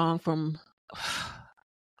is a song from,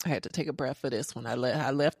 I had to take a breath for this one. I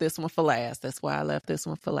left this one for last. That's why I left this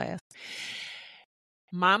one for last.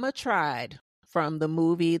 Mama Tried, from the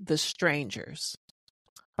movie The Strangers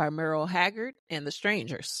by Merle Haggard and The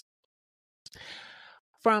Strangers.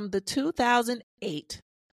 From the 2008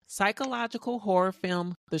 psychological horror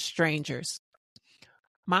film The Strangers.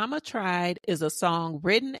 Mama Tried is a song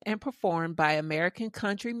written and performed by American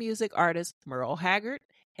country music artist Merle Haggard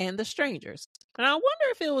and The Strangers. And I wonder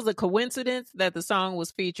if it was a coincidence that the song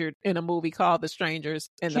was featured in a movie called The Strangers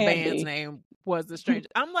and the band's name was The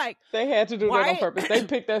Strangers. I'm like, they had to do that on purpose. They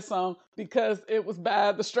picked that song because it was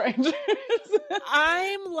by The Strangers.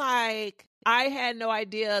 I'm like, I had no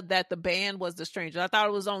idea that the band was The Strangers. I thought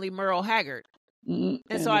it was only Merle Haggard. And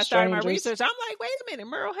so I started my research. I'm like, wait a minute,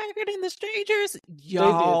 Merle Haggard and The Strangers?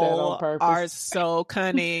 Y'all are so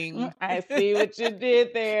cunning. I see what you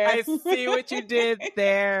did there. I see what you did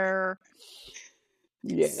there.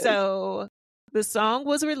 Yes. So the song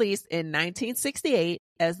was released in 1968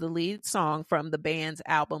 as the lead song from the band's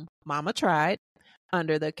album Mama Tried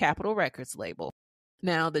under the Capitol Records label.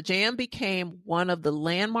 Now, the jam became one of the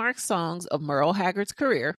landmark songs of Merle Haggard's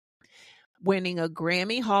career, winning a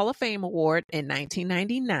Grammy Hall of Fame award in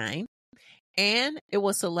 1999, and it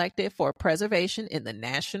was selected for preservation in the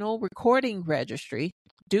National Recording Registry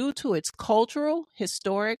due to its cultural,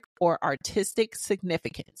 historic, or artistic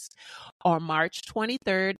significance on March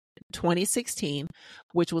 23rd, 2016,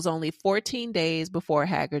 which was only 14 days before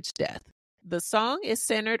Haggard's death. The song is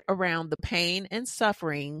centered around the pain and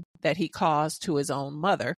suffering that he caused to his own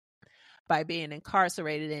mother by being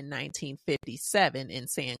incarcerated in 1957 in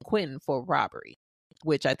San Quentin for robbery,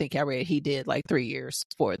 which I think I read he did like 3 years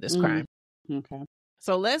for this crime. Okay.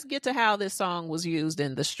 So let's get to how this song was used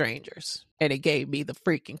in The Strangers. And it gave me the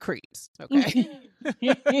freaking creeps. Okay.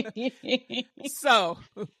 So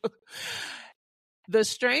The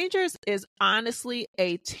Strangers is honestly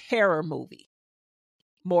a terror movie,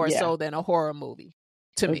 more so than a horror movie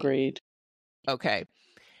to me. Agreed. Okay.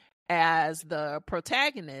 As the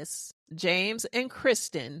protagonists, James and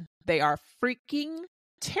Kristen, they are freaking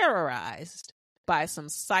terrorized by some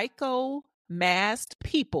psycho masked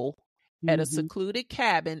people at a secluded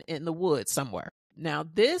cabin in the woods somewhere. Now,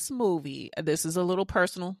 this movie, this is a little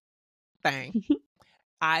personal thing.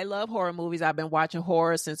 I love horror movies. I've been watching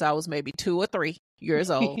horror since I was maybe 2 or 3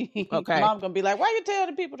 years old. Okay. Mom gonna be like, why you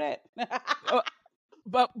telling people that?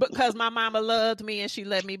 But because my mama loved me and she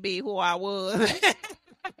let me be who I was.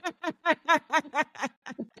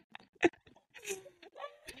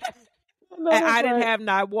 And I didn't have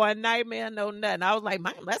not one nightmare, no nothing. I was like,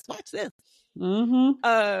 Mom, let's watch this.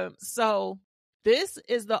 So this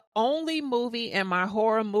is the only movie in my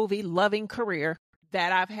horror movie loving career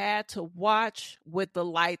that I've had to watch with the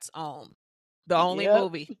lights on. The only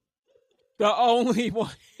movie. The only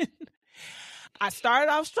one. I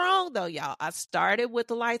started off strong though, y'all. I started with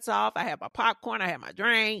the lights off. I had my popcorn. I had my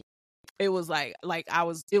drink. It was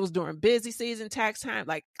it was during busy season, tax time.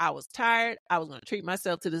 Like I was tired. I was going to treat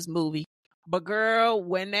myself to this movie. But girl,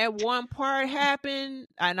 when that one part happened,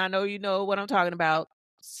 and I know you know what I'm talking about,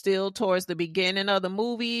 still towards the beginning of the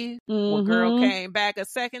movie, when girl came back a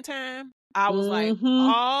second time, I was like,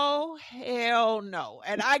 oh, hell no.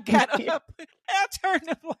 And I got up and I turned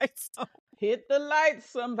the lights on. Hit the lights,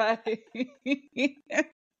 somebody.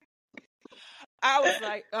 I was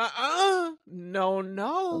like,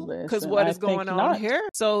 no. Because what is going on here?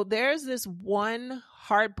 So there's this one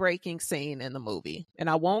heartbreaking scene in the movie. And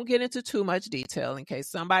I won't get into too much detail in case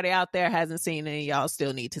somebody out there hasn't seen it and y'all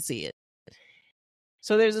still need to see it.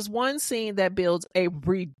 So there's this one scene that builds a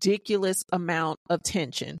ridiculous amount of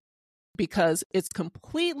tension because it's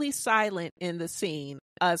completely silent in the scene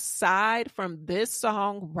aside from this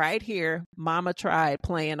song right here, Mama Tried,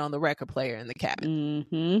 playing on the record player in the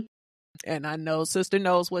cabin. And I know sister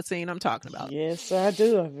knows what scene I'm talking about. Yes, I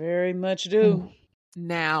do. I very much do.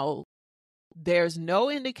 Now, there's no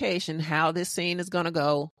indication how this scene is going to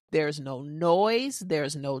go. There's no noise.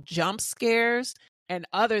 There's no jump scares and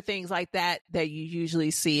other things like that that you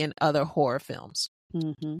usually see in other horror films.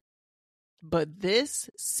 But this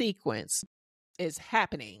sequence is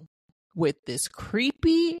happening with this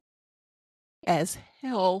creepy as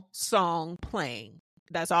hell song playing.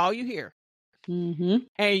 That's all you hear. And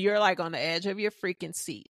you're like on the edge of your freaking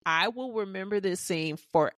seat. I will remember this scene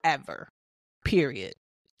forever, period.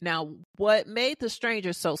 Now, what made The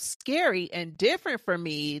Stranger so scary and different for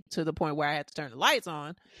me to the point where I had to turn the lights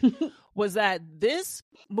on was that this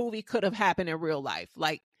movie could have happened in real life.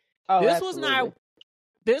 Like, this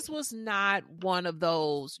was not one of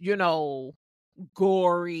those, you know,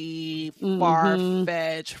 gory,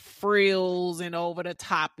 far-fetched frills and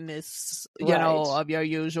over-the-topness, you know, of your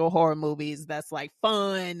usual horror movies that's like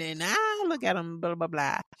fun and look at them, blah, blah,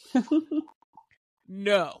 blah.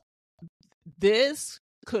 No. This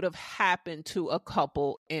could have happened to a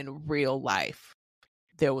couple in real life.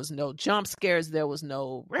 There was no jump scares. There was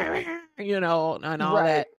no, and all Right.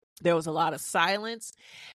 that. There was a lot of silence,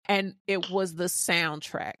 and it was the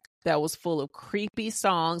soundtrack that was full of creepy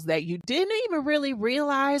songs that you didn't even really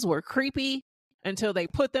realize were creepy until they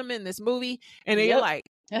put them in this movie, and then you're like,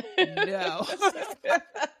 no.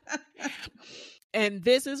 And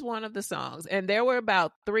this is one of the songs, and there were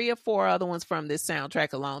about 3 or 4 other ones from this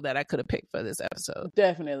soundtrack alone that I could have picked for this episode.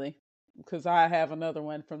 Definitely, because I have another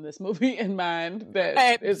one from this movie in mind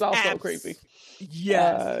that is also creepy.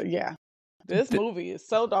 Yes. Yeah. This movie is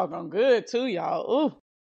so doggone good too, y'all.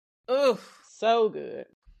 Ooh, so good.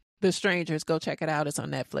 The Strangers, go check it out. It's on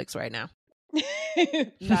Netflix right now.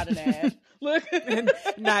 Not an ad. Look,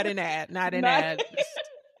 not an ad. Not an ad.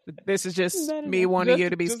 This is just me wanting you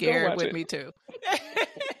to be scared with me too.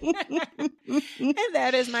 And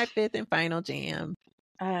that is my 5th and final jam.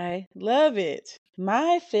 I love it.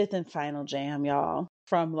 My 5th and final jam, y'all,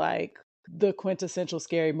 from like the quintessential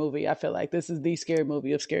scary movie. I feel like this is the scary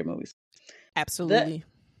movie of scary movies. Absolutely.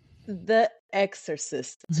 The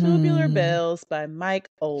Exorcist, Tubular Bells by Mike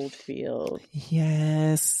Oldfield.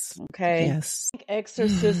 Yes. Okay. Yes.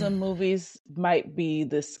 Exorcism movies might be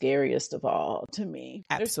the scariest of all to me.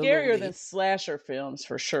 Absolutely. They're scarier than slasher films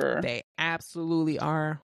for sure. They absolutely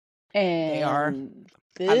are. And they are.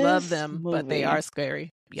 I love them, but they are scary.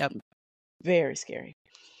 Yep. Very scary.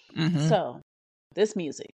 So, this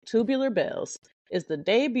music, Tubular Bells, is the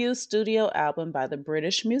debut studio album by the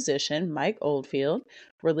British musician Mike Oldfield,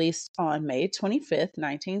 released on May 25th,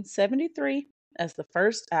 1973, as the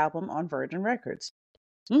first album on Virgin Records.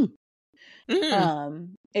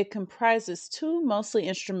 It comprises 2 mostly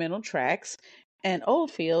instrumental tracks, and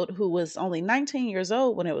Oldfield, who was only 19 years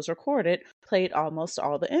old when it was recorded, played almost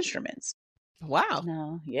all the instruments. Wow.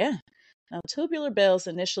 Now, Tubular Bells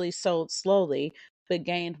initially sold slowly, but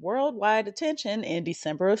gained worldwide attention in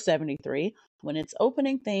December of 73 when its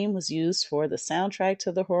opening theme was used for the soundtrack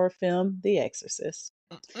to the horror film The Exorcist.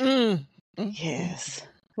 Yes.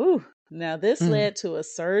 Whew. Now, this led to a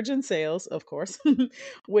surge in sales, of course,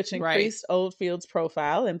 which increased Oldfield's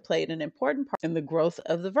profile and played an important part in the growth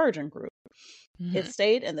of the Virgin Group. It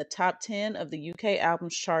stayed in the top 10 of the UK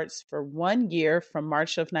albums charts for 1 year from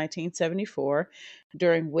March of 1974,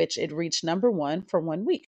 during which it reached number 1 for 1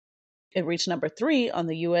 week. It reached number 3 on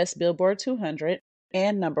the US Billboard 200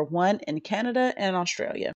 and number 1 in Canada and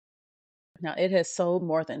Australia. Now, it has sold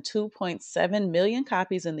more than 2.7 million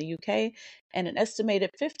copies in the UK and an estimated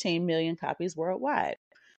 15 million copies worldwide.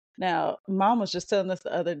 Now, Mom was just telling us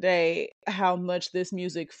the other day how much this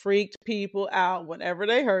music freaked people out whenever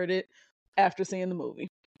they heard it after seeing the movie.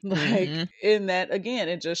 Like, in that, again,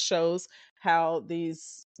 it just shows how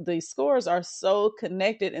these scores are so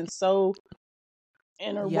connected and so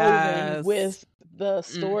interwoven with the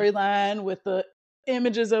storyline, with the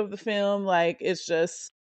images of the film. Like, it's just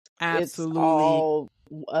absolutely, it's all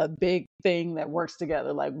a big thing that works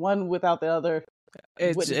together. Like, one without the other,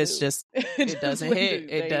 it doesn't hit.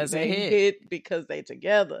 It doesn't hit because they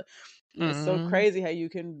together. It's so crazy how you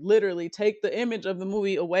can literally take the image of the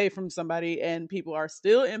movie away from somebody and people are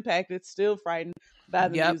still impacted, still frightened by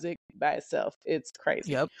the music by itself. It's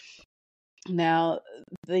crazy. Now,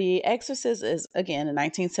 The Exorcist is, again, a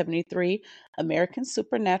 1973 American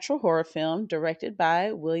supernatural horror film directed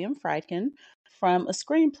by William Friedkin from a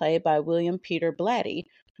screenplay by William Peter Blatty,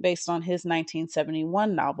 based on his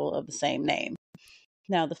 1971 novel of the same name.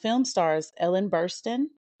 Now, the film stars Ellen Burstyn,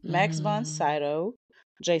 Max von Sydow,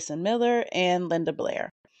 Jason Miller, and Linda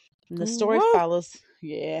Blair. And the story follows...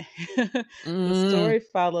 the story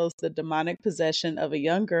follows the demonic possession of a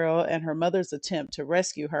young girl and her mother's attempt to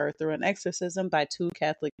rescue her through an exorcism by 2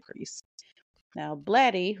 Catholic priests. Now,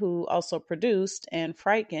 Blatty, who also produced, and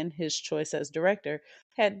Friedkin, his choice as director,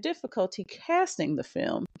 had difficulty casting the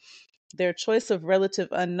film. Their choice of relative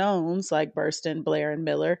unknowns like Burstyn, Blair, and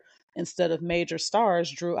Miller instead of major stars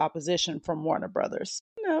drew opposition from Warner Brothers.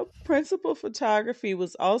 Now, principal photography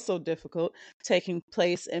was also difficult, taking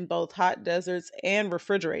place in both hot deserts and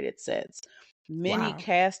refrigerated sets. Many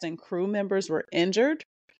cast and crew members were injured.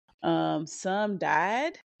 Some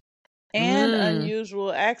died. And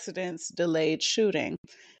unusual accidents delayed shooting.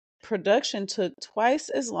 Production took twice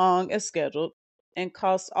as long as scheduled and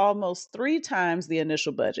cost almost 3 times the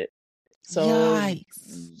initial budget. So,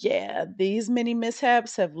 yikes. These many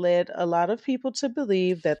mishaps have led a lot of people to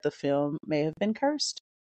believe that the film may have been cursed.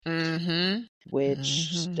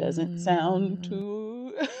 Which doesn't sound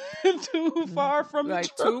too far from the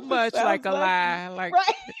truth. Too much like a lie. Like,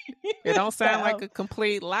 it don't sound like a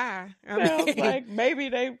complete lie. Sounds like maybe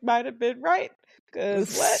they might have been right.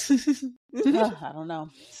 Because what? I don't know.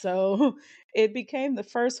 So it became the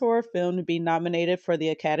first horror film to be nominated for the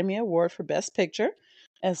Academy Award for Best Picture,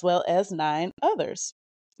 as well as 9 others.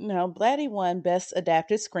 Now, Blatty won Best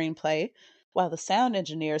Adapted Screenplay, while the sound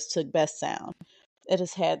engineers took Best Sound. It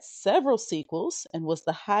has had several sequels and was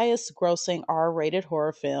the highest grossing R-rated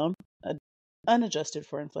horror film, unadjusted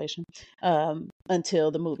for inflation,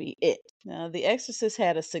 until the movie It. Now, The Exorcist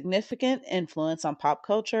had a significant influence on pop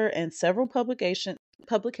culture, and several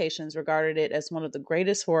publications regarded it as one of the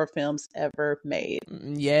greatest horror films ever made.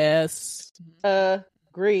 Yes.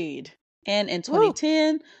 Agreed. And in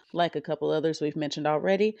 2010, like a couple others we've mentioned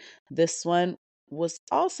already, this one was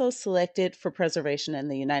also selected for preservation in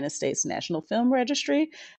the United States National Film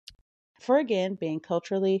Registry for, again, being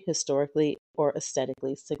culturally, historically, or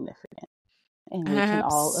aesthetically significant. And we can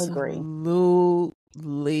all agree.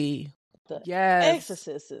 Absolutely. The Yes.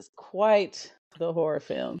 Exorcist is quite the horror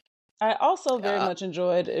film. I also very much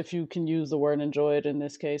enjoyed, if you can use the word enjoyed in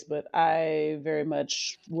this case, but I very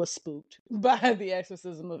much was spooked by The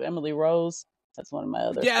Exorcism of Emily Rose. That's one of my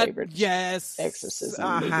other favorite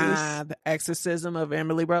exorcism movies. The Exorcism of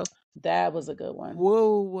Emily Rose. That was a good one.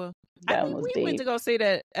 Whoa. That one was we deep. went to go see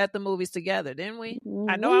that at the movies together, didn't we?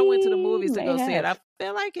 I know I went to the movies to go see it. I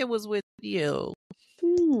feel like it was with you.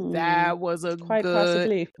 That was a quite good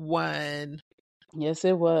possibly one. Yes,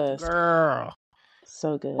 it was. Girl.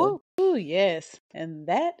 So good. Ooh, yes. And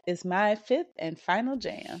that is my fifth and final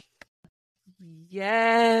jam.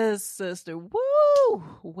 Yes, sister. Woo!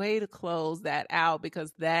 Way to close that out,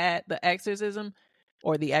 because the Exorcism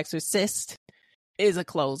or The Exorcist is a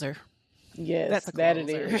closer. Yes, that's a that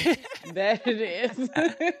closer. it is. That it is.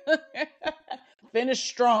 Finish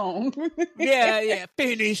strong. Yeah.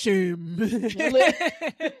 Finish him.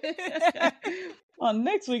 On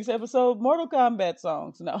next week's episode, Mortal Kombat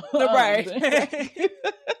songs. No. Right.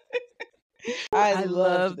 I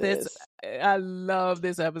love this. I love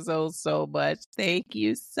this episode so much. Thank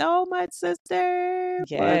you so much, sister,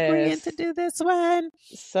 for agreeing to do this one.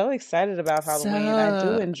 So excited about Halloween. I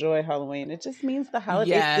do enjoy Halloween. It just means the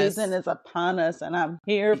holiday season is upon us, and I'm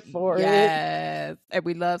here for it. Yes, and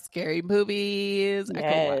we love scary movies.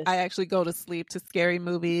 Yes. I actually go to sleep to scary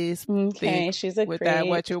movies. Okay, she's a with creep. that.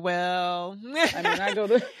 What you will. I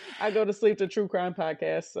mean, I go to sleep to true crime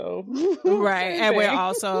podcasts. So right, and we're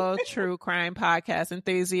also true crime podcast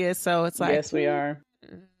enthusiasts. So it's like, yes, we are.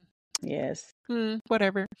 Yes,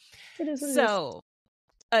 whatever. It is. So,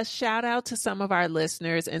 a shout out to some of our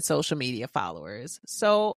listeners and social media followers.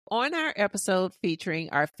 So, on our episode featuring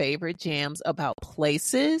our favorite jams about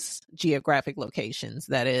places, geographic locations,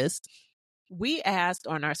 that is, we asked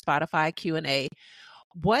on our Spotify Q&A,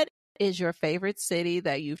 what is your favorite city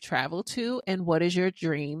that you've traveled to, and what is your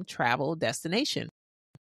dream travel destination?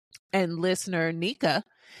 And listener Nika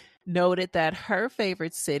noted that her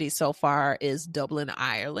favorite city so far is Dublin,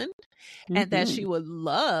 Ireland, and that she would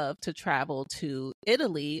love to travel to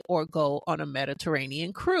Italy or go on a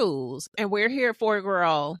Mediterranean cruise. And we're here for it,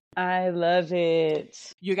 girl. I love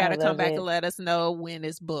it. You got to come back and let us know when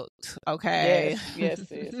it's booked, okay? Yes,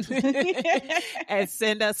 sis. And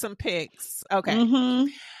send us some pics, okay?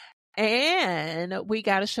 And we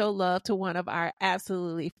got to show love to one of our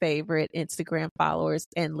absolutely favorite Instagram followers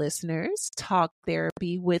and listeners, Talk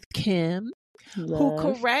Therapy with Kim, who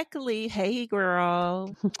correctly, hey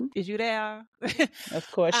girl, is you there? Of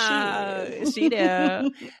course she is. She there.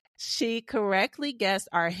 She correctly guessed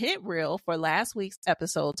our hint reel for last week's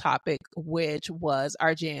episode topic, which was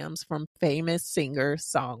our jams from famous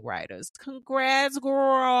singer-songwriters. Congrats,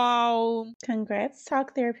 girl. Congrats,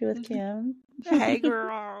 Talk Therapy with Kim. Hey,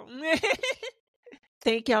 girl.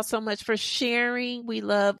 Thank y'all so much for sharing. We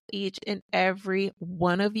love each and every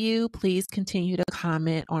one of you. Please continue to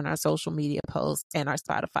comment on our social media posts and our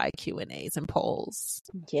Spotify Q&As and polls.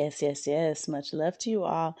 Yes. Much love to you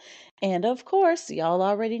all. And of course, y'all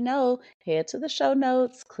already know, head to the show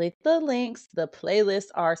notes, click the links. The playlists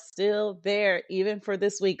are still there, even for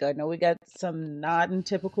this week. I know we got some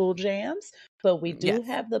non-typical jams, but we do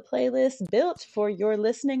have the playlist built for your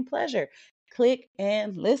listening pleasure. Click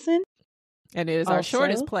and listen. And it is our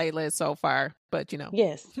shortest playlist so far, but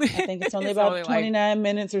Yes, I think it's only about 29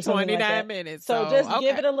 minutes or something 29 like that. minutes. So just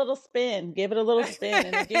give it a little spin.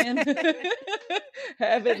 And again,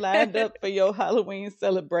 have it lined up for your Halloween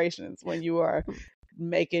celebrations when you are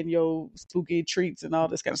making your spooky treats and all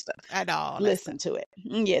this kind of stuff. I know. Listen to it.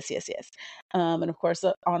 Yes. And of course,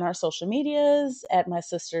 on our social medias, at My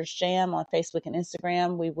Sister's Jam on Facebook and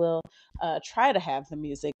Instagram, we will try to have the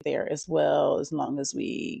music there as well, as long as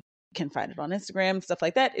we can find it on Instagram, stuff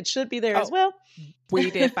like that. It should be there as well. We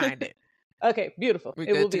did find it. Okay, beautiful.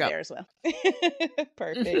 It will be there as well.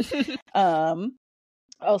 Perfect.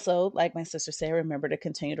 Also, like my sister said, remember to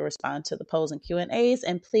continue to respond to the polls and Q&As,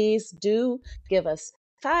 and please do give us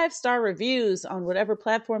 5-star reviews on whatever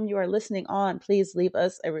platform you are listening on. Please leave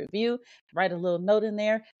us a review, write a little note in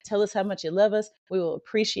there, tell us how much you love us. We will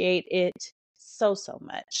appreciate it so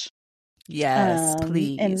much. Yes,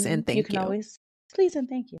 please. And And you thank can you. always, please and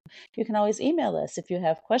thank you. You can always email us if you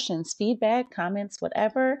have questions, feedback, comments,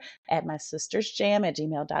 whatever, at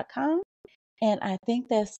mysistersjam@gmail.com. And I think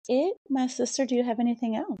that's it. My sister, do you have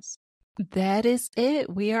anything else? That is it.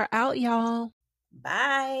 We are out, y'all.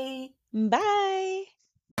 Bye. Bye.